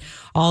get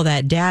all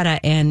that data.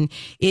 And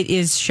it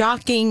is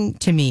shocking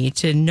to me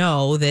to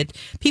know that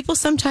people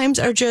sometimes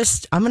are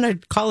just, I'm going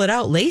to call it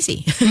out,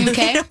 lazy.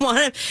 Okay.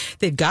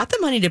 They've got the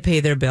money to pay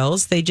their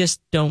bills. They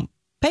just don't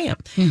pay them.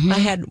 I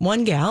had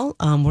one gal,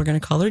 we're going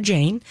to call her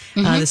Jane.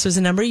 This was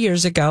a number of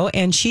years ago,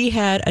 and she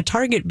had a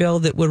Target bill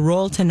that would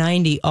roll to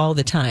 90 all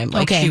the time.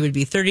 Like she would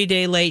be 30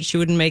 day late. She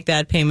wouldn't make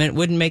that payment,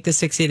 wouldn't make the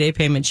 60-day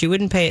payment. She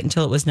wouldn't pay it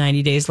until it was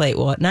 90 days late.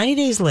 Well, at 90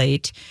 days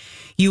late,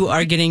 you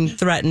are getting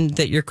threatened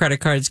that your credit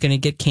card is going to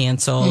get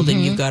canceled,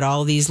 and you've got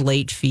all these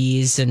late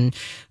fees and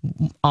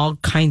all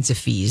kinds of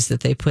fees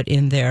that they put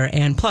in there,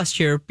 and plus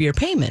your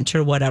payment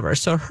or whatever.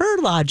 So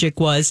her logic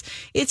was,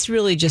 it's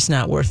really just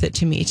not worth it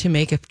to me to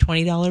make a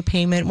 $20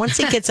 payment. Once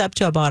it gets up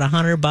to about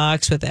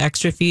 $100 with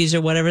extra fees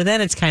or whatever,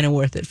 then it's kind of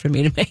worth it for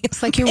me to make.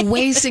 It's like you're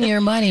wasting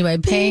your money by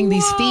paying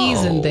these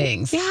fees and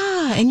things.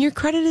 Yeah, and your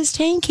credit is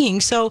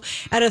tanking. So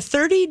at a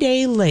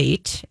 30-day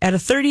late,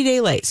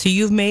 so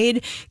you've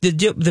made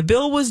the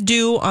bill was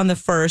due on the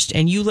 1st,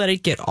 and you let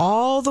it get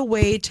all the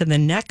way to the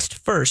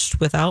next 1st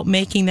without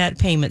making that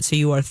payment. So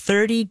you are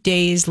 30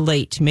 days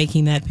late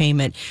making that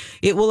payment.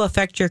 It will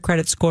affect your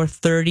credit score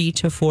 30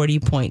 to 40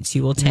 points.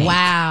 You will tank.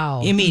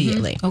 Wow.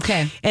 Immediately.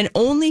 Okay. And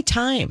only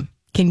time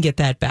can get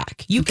that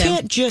back. You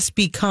can't just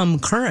become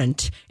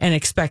current and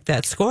expect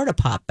that score to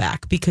pop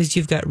back because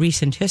you've got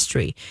recent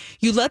history.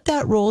 You let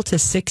that roll to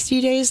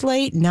 60 days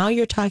late, now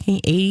you're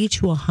talking 80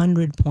 to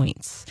 100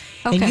 points.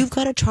 Okay. And you've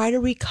got to try to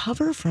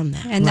recover from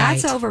that. And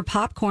that's over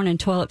popcorn and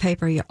toilet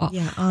paper. Yeah,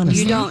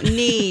 honestly. You don't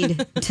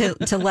need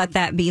to let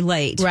that be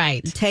late.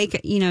 Right. Take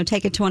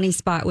a 20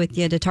 spot with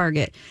you to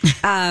Target.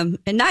 And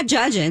not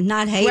judging,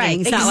 not hating. Right,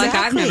 It's not like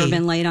I've exactly. never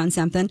been late on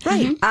something.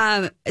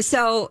 Right.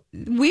 So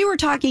we were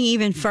talking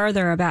even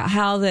further about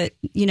how that,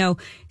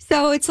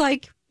 so it's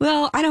like,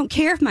 well, I don't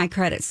care if my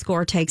credit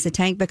score takes a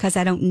tank because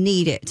I don't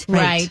need it.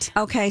 Right.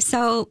 Okay.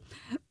 So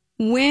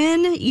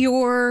when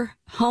your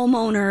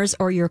homeowners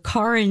or your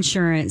car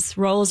insurance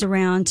rolls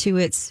around to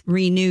its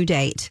renew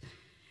date,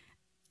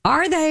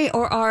 are they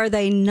or are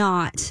they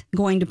not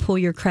going to pull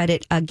your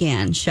credit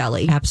again,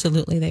 Shelly?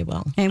 Absolutely, they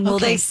will. And will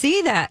they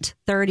see that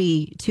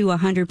 30 to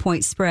 100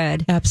 point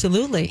spread?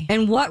 Absolutely.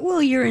 And what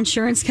will your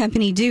insurance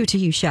company do to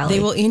you, Shelly? They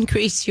will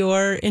increase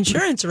your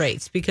insurance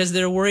rates because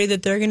they're worried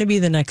that they're going to be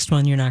the next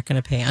one you're not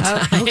going to pay on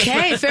time.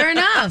 Okay, fair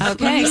enough.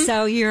 Okay,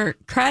 so your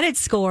credit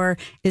score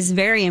is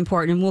very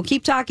important. And we'll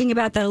keep talking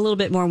about that a little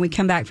bit more when we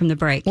come back from the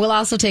break. We'll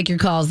also take your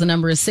calls. The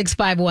number is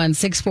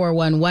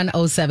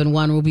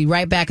 651-641-1071. We'll be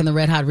right back in the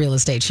Red Hot Real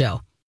Estate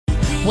Show.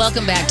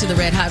 Welcome back to the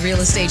Red Hot Real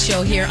Estate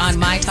Show here on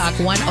My Talk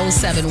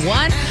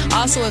 1071.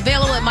 Also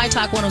available at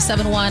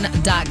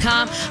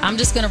MyTalk1071.com. I'm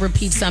just going to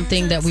repeat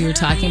something that we were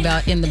talking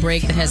about in the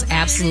break that has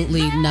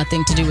absolutely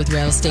nothing to do with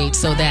real estate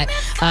so that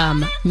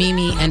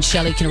Mimi and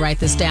Shelly can write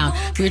this down.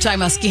 We were talking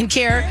about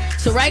skincare.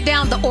 So write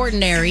down The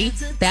Ordinary.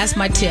 That's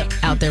my tip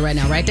out there right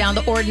now. Write down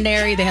The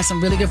Ordinary. They have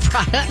some really good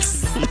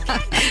products.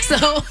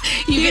 So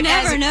you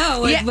never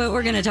know what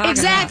we're going to talk about.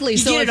 Exactly.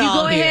 So if you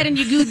go ahead and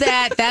you do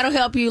that, that'll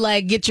help you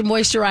get your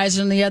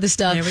moisturizer and the other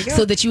stuff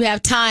so that you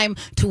have time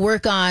to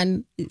work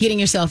on getting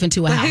yourself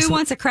into a house. Who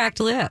wants a cracked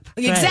lip?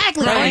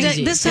 Exactly. Right.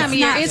 This time of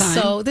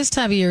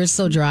year is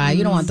so dry.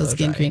 You don't want those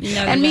skin cream. No,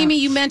 and Mimi,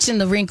 you mentioned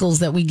the wrinkles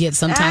that we get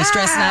sometimes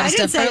stressing out and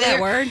stuff. I didn't say earlier.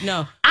 that word.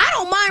 No. I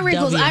don't mind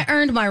wrinkles. I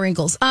earned my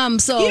wrinkles.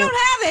 So you don't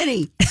have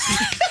any.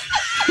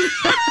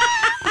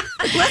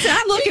 Listen,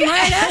 I'm looking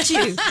right at you.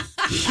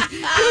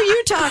 Who are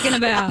you talking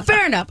about?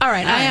 Fair enough. All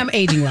right. I am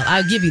aging well.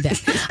 I'll give you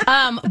that.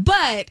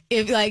 But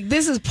if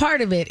this is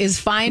part of it is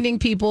finding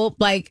people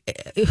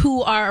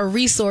who are a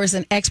resource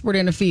and expert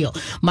in the field.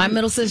 My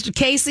middle sister,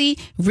 Casey,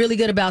 really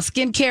good about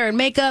skincare and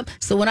makeup.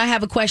 So when I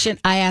have a question,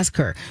 I ask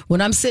her. When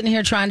I'm sitting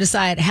here trying to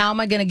decide how am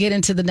I going to get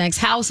into the next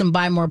house and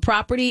buy more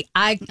property,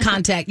 I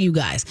contact you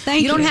guys.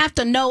 Thank you. You don't have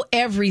to know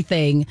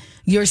everything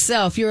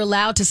yourself. You're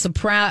allowed to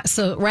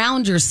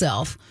surround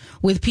yourself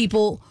with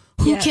people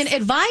who can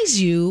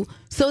advise you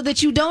so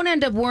that you don't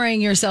end up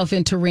worrying yourself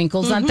into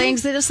wrinkles on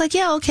things that it's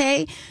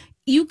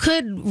you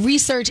could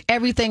research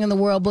everything in the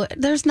world, but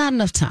there's not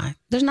enough time.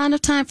 There's not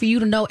enough time for you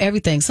to know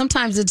everything.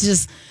 Sometimes it's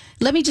just,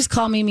 let me just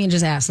call Mimi and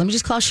just ask. Let me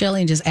just call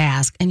Shelly and just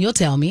ask, and you'll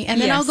tell me,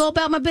 and then I'll go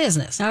about my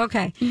business.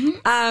 Okay.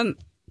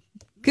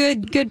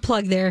 Good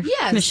plug there,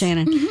 yes. Ms.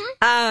 Shannon.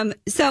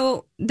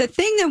 So the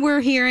thing that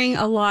we're hearing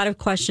a lot of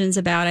questions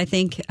about, I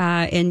think,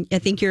 and I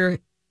think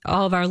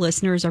all of our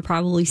listeners are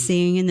probably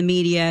seeing in the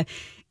media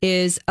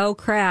is, oh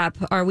crap,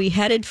 are we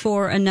headed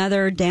for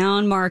another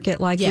down market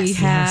like we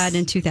had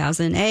in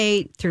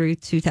 2008 through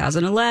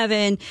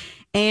 2011?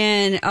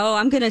 And,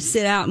 I'm going to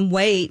sit out and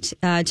wait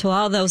till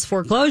all those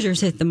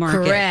foreclosures hit the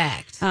market.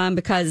 Correct.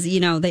 Because,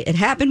 it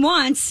happened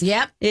once.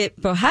 Yep.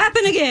 It will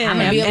happen again. I'm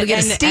going to be able to get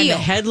a steal. And the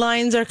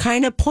headlines are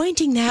kind of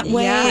pointing that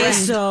way. Yeah,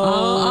 so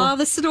all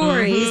the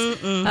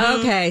stories.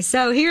 Okay,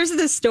 so here's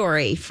the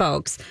story,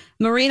 folks.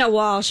 Marina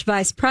Walsh,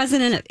 Vice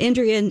President of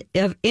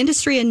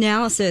Industry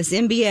Analysis,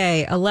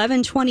 MBA,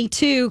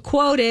 1122,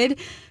 quoted,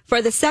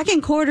 for the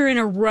second quarter in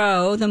a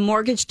row, the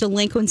mortgage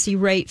delinquency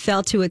rate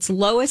fell to its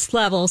lowest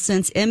level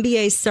since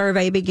MBA's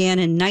survey began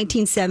in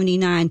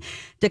 1979,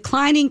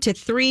 declining to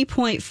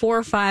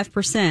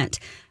 3.45%.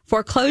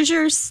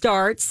 Foreclosure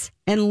starts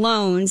and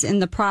loans in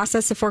the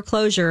process of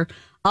foreclosure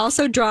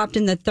also dropped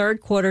in the third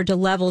quarter to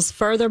levels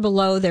further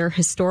below their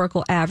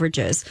historical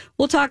averages.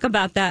 We'll talk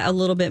about that a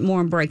little bit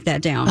more and break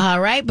that down. All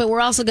right, but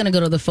we're also going to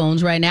go to the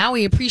phones right now.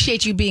 We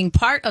appreciate you being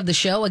part of the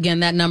show. Again,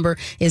 that number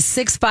is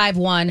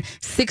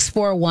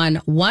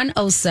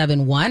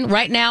 651-641-1071.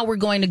 Right now, we're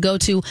going to go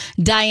to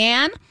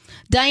Diane.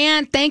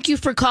 Diane, thank you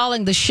for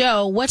calling the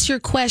show. What's your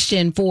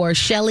question for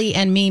Shelly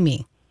and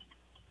Mimi?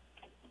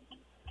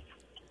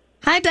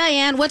 Hi,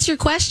 Diane. What's your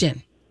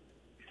question?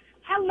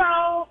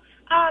 Hello.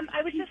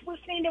 I was just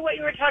listening to what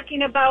you were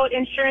talking about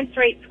insurance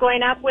rates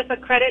going up with a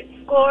credit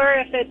score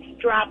if it's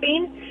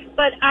dropping.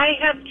 But I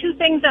have two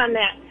things on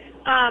that.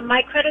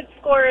 My credit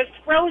score is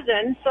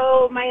frozen,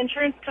 so my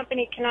insurance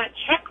company cannot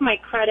check my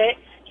credit.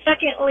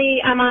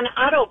 Secondly, I'm on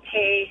auto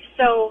pay.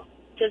 So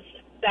does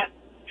that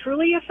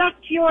truly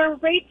affect your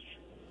rates?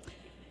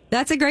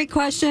 That's a great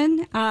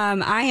question.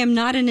 I am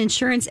not an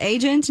insurance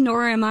agent,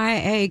 nor am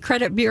I a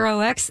credit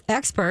bureau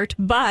expert,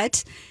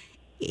 but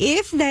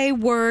if they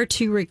were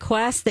to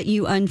request that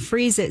you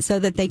unfreeze it so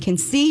that they can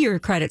see your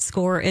credit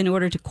score in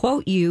order to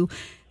quote you,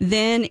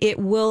 then it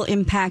will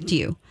impact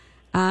you.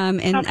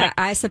 Okay.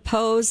 I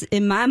suppose,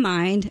 in my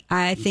mind,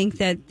 I think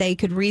that they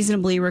could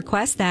reasonably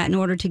request that in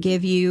order to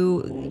give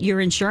you your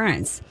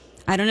insurance.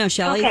 I don't know,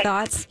 Shelly,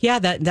 thoughts? Yeah,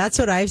 that's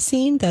what I've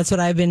seen. That's what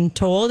I've been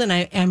told. And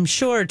I am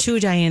sure, too,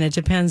 Diane, it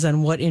depends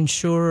on what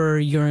insurer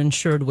you're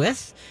insured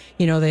with.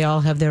 You know, they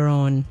all have their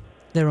own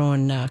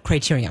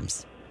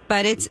criteriums.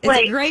 But it's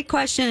a great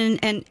question.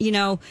 And you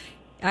know,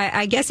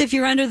 I guess if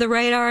you're under the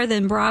radar,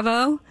 then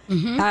bravo.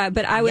 Mm-hmm.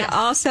 But I would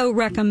also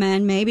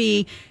recommend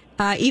maybe,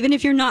 even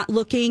if you're not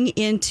looking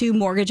into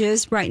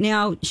mortgages right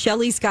now,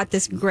 Shelly's got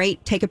this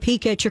great take a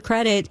peek at your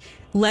credit.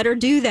 Let her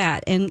do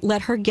that and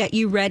let her get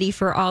you ready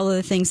for all of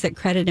the things that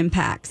credit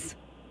impacts.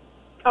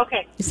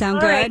 Okay. Sound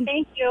all good? Right,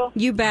 thank you.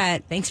 You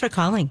bet. Thanks for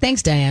calling.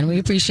 Thanks, Diane. We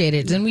appreciate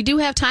it. And we do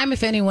have time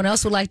if anyone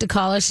else would like to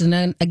call us. And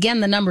then, again,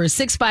 the number is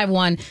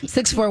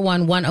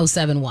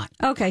 651-641-1071.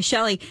 Okay,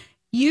 Shelly,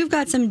 you've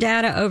got some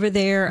data over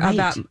there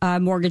about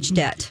mortgage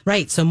debt.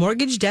 Right. So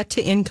mortgage debt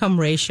to income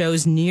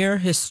ratios near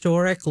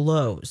historic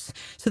lows.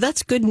 So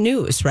that's good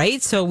news,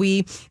 right? So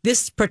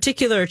this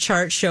particular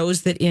chart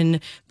shows that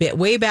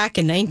way back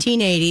in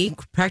 1980,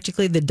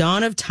 practically the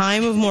dawn of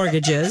time of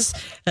mortgages,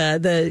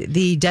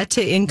 the debt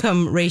to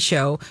income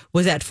ratio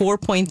was at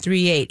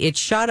 4.38. It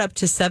shot up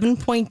to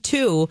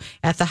 7.2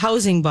 at the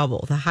housing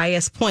bubble, the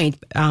highest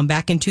point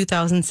back in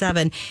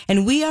 2007.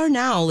 And we are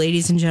now,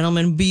 ladies and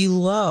gentlemen,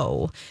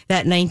 below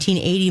that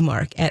 1980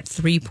 mark at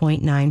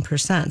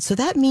 3.9%. So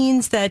that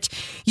means that,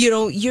 you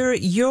know,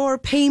 your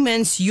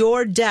payments,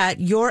 your debt,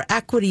 your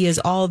equity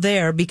is all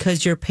there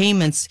because your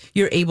payments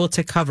you're able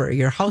to cover.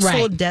 Your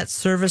household debt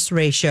service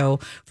ratio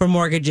for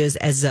mortgages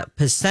as a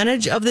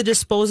percentage of the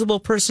disposable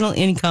personal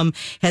income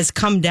has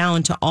come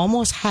down to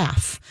almost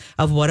half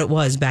of what it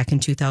was back in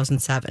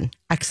 2007.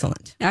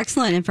 Excellent.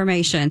 Excellent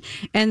information.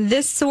 And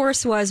this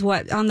source was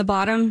what on the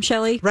bottom,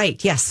 Shelly?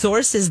 Right. Yes.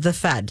 Source is the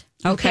Fed.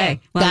 Okay.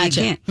 Well,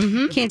 gotcha.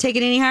 You can't take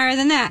it any higher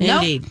than that.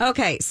 Indeed. Nope.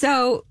 Okay.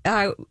 So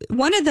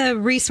one of the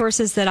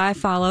resources that I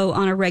follow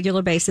on a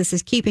regular basis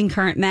is Keeping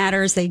Current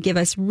Matters. They give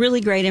us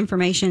really great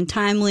information,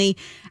 timely.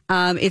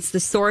 It's the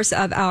source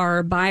of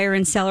our buyer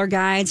and seller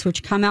guides,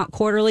 which come out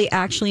quarterly.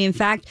 Actually, in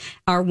fact,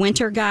 our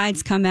winter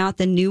guides come out,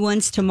 the new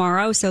ones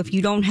tomorrow. So if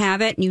you don't have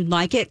it and you'd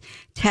like it,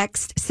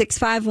 text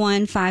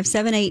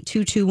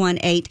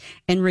 651-578-2218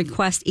 and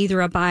request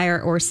either a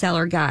buyer or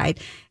seller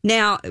guide.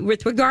 Now,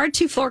 with regard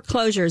to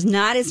foreclosures,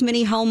 not as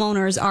many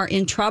homeowners are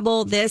in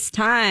trouble this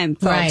time,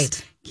 folks.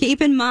 Right.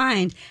 Keep in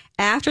mind,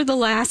 after the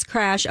last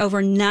crash,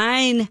 over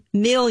 9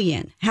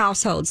 million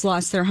households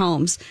lost their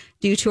homes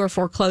due to a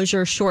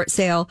foreclosure, short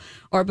sale,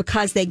 or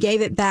because they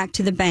gave it back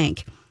to the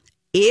bank.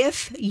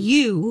 If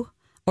you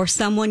or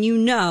someone you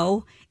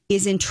know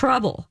is in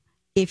trouble,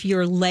 if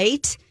you're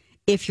late,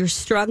 if you're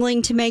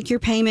struggling to make your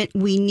payment,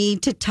 we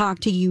need to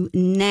talk to you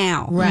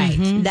now. Right.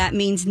 Mm-hmm. That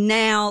means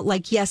now,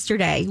 like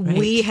yesterday. Right.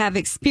 We have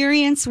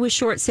experience with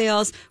short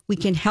sales. We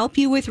can help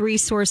you with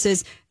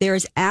resources. There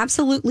is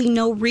absolutely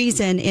no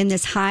reason in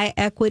this high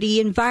equity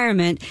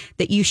environment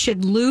that you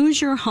should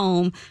lose your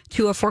home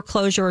to a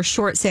foreclosure or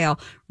short sale.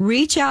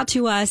 Reach out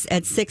to us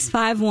at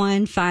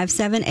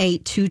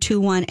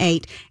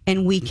 651-578-2218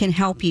 and we can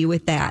help you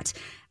with that.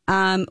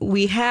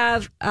 We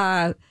have...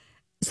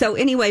 So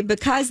anyway,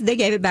 because they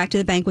gave it back to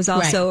the bank was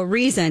also a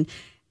reason.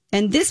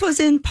 And this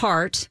was in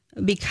part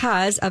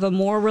because of a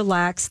more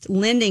relaxed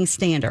lending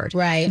standard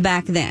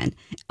back then.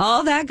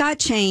 All that got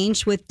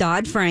changed with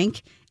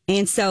Dodd-Frank.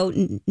 And so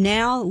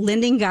now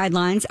lending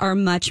guidelines are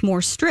much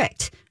more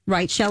strict.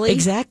 Right, Shelly?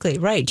 Exactly,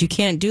 right. You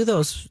can't do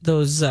those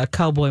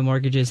cowboy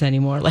mortgages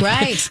anymore.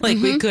 Like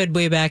we could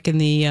way back in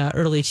the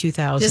early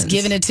 2000s. Just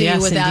giving it to you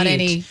without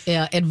any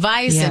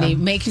advice, any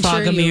making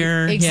Fog sure a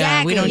mirror.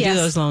 Exactly. We don't do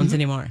those loans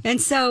anymore.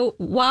 And so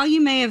while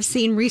you may have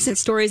seen recent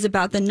stories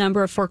about the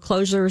number of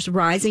foreclosures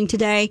rising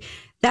today,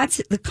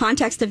 that's the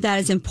context of that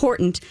is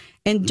important.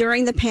 And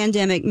during the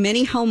pandemic,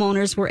 many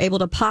homeowners were able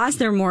to pause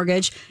their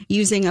mortgage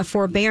using a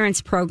forbearance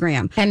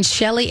program. And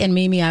Shelly and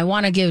Mimi, I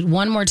want to give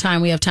one more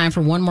time. We have time for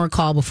one more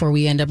call before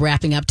we end up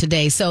wrapping up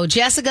today. So,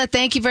 Jessica,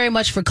 thank you very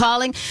much for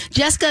calling.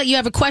 Jessica, you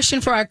have a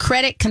question for our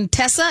credit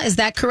Contessa. Is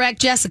that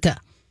correct, Jessica?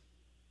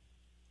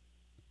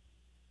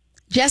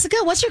 Jessica,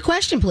 what's your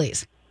question,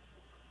 please?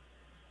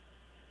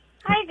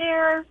 Hi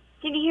there.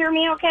 Can you hear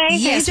me okay?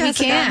 Yes, we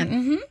can.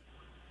 Mm-hmm.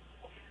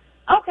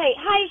 Okay.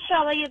 Hi,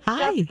 Shelly. It's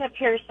Jessica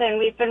Pearson.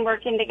 We've been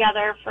working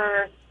together for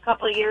a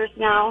couple of years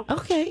now.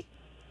 Okay.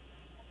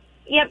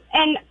 Yep.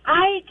 And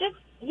I just,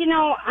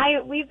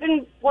 we've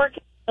been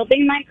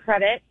building my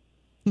credit.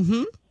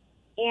 Mm-hmm.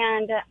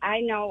 And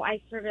I know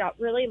I started out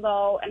really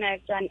low, and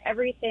I've done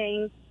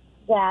everything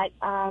that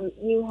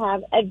you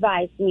have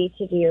advised me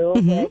to do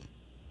with,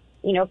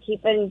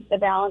 keeping the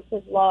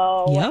balances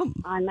low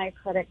on my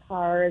credit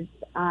cards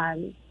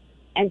and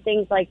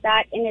things like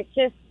that. And it's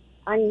just,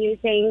 I'm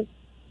using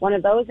one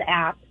of those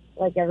apps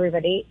like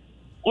everybody,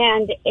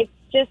 and it's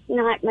just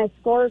not, my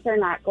scores are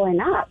not going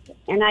up,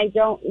 and I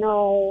don't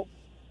know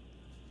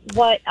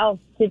what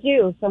else to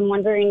do. So I'm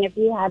wondering if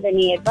you have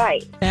any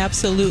advice.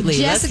 Absolutely.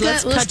 Jessica,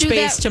 let's touch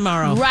base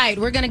tomorrow. Right.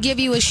 We're going to give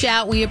you a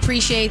shout. We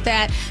appreciate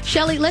that.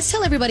 Shelly, let's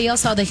tell everybody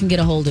else how they can get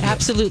a hold of you.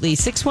 Absolutely.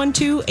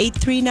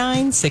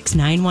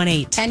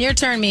 612-839-6918. And your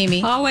turn,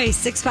 Mimi. Always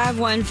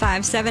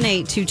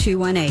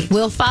 651-578-2218.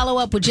 We'll follow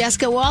up with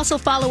Jessica. We'll also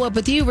follow up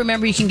with you.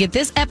 Remember, you can get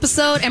this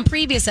episode and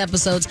previous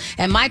episodes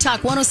at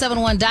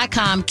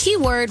mytalk1071.com,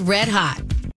 keyword red hot.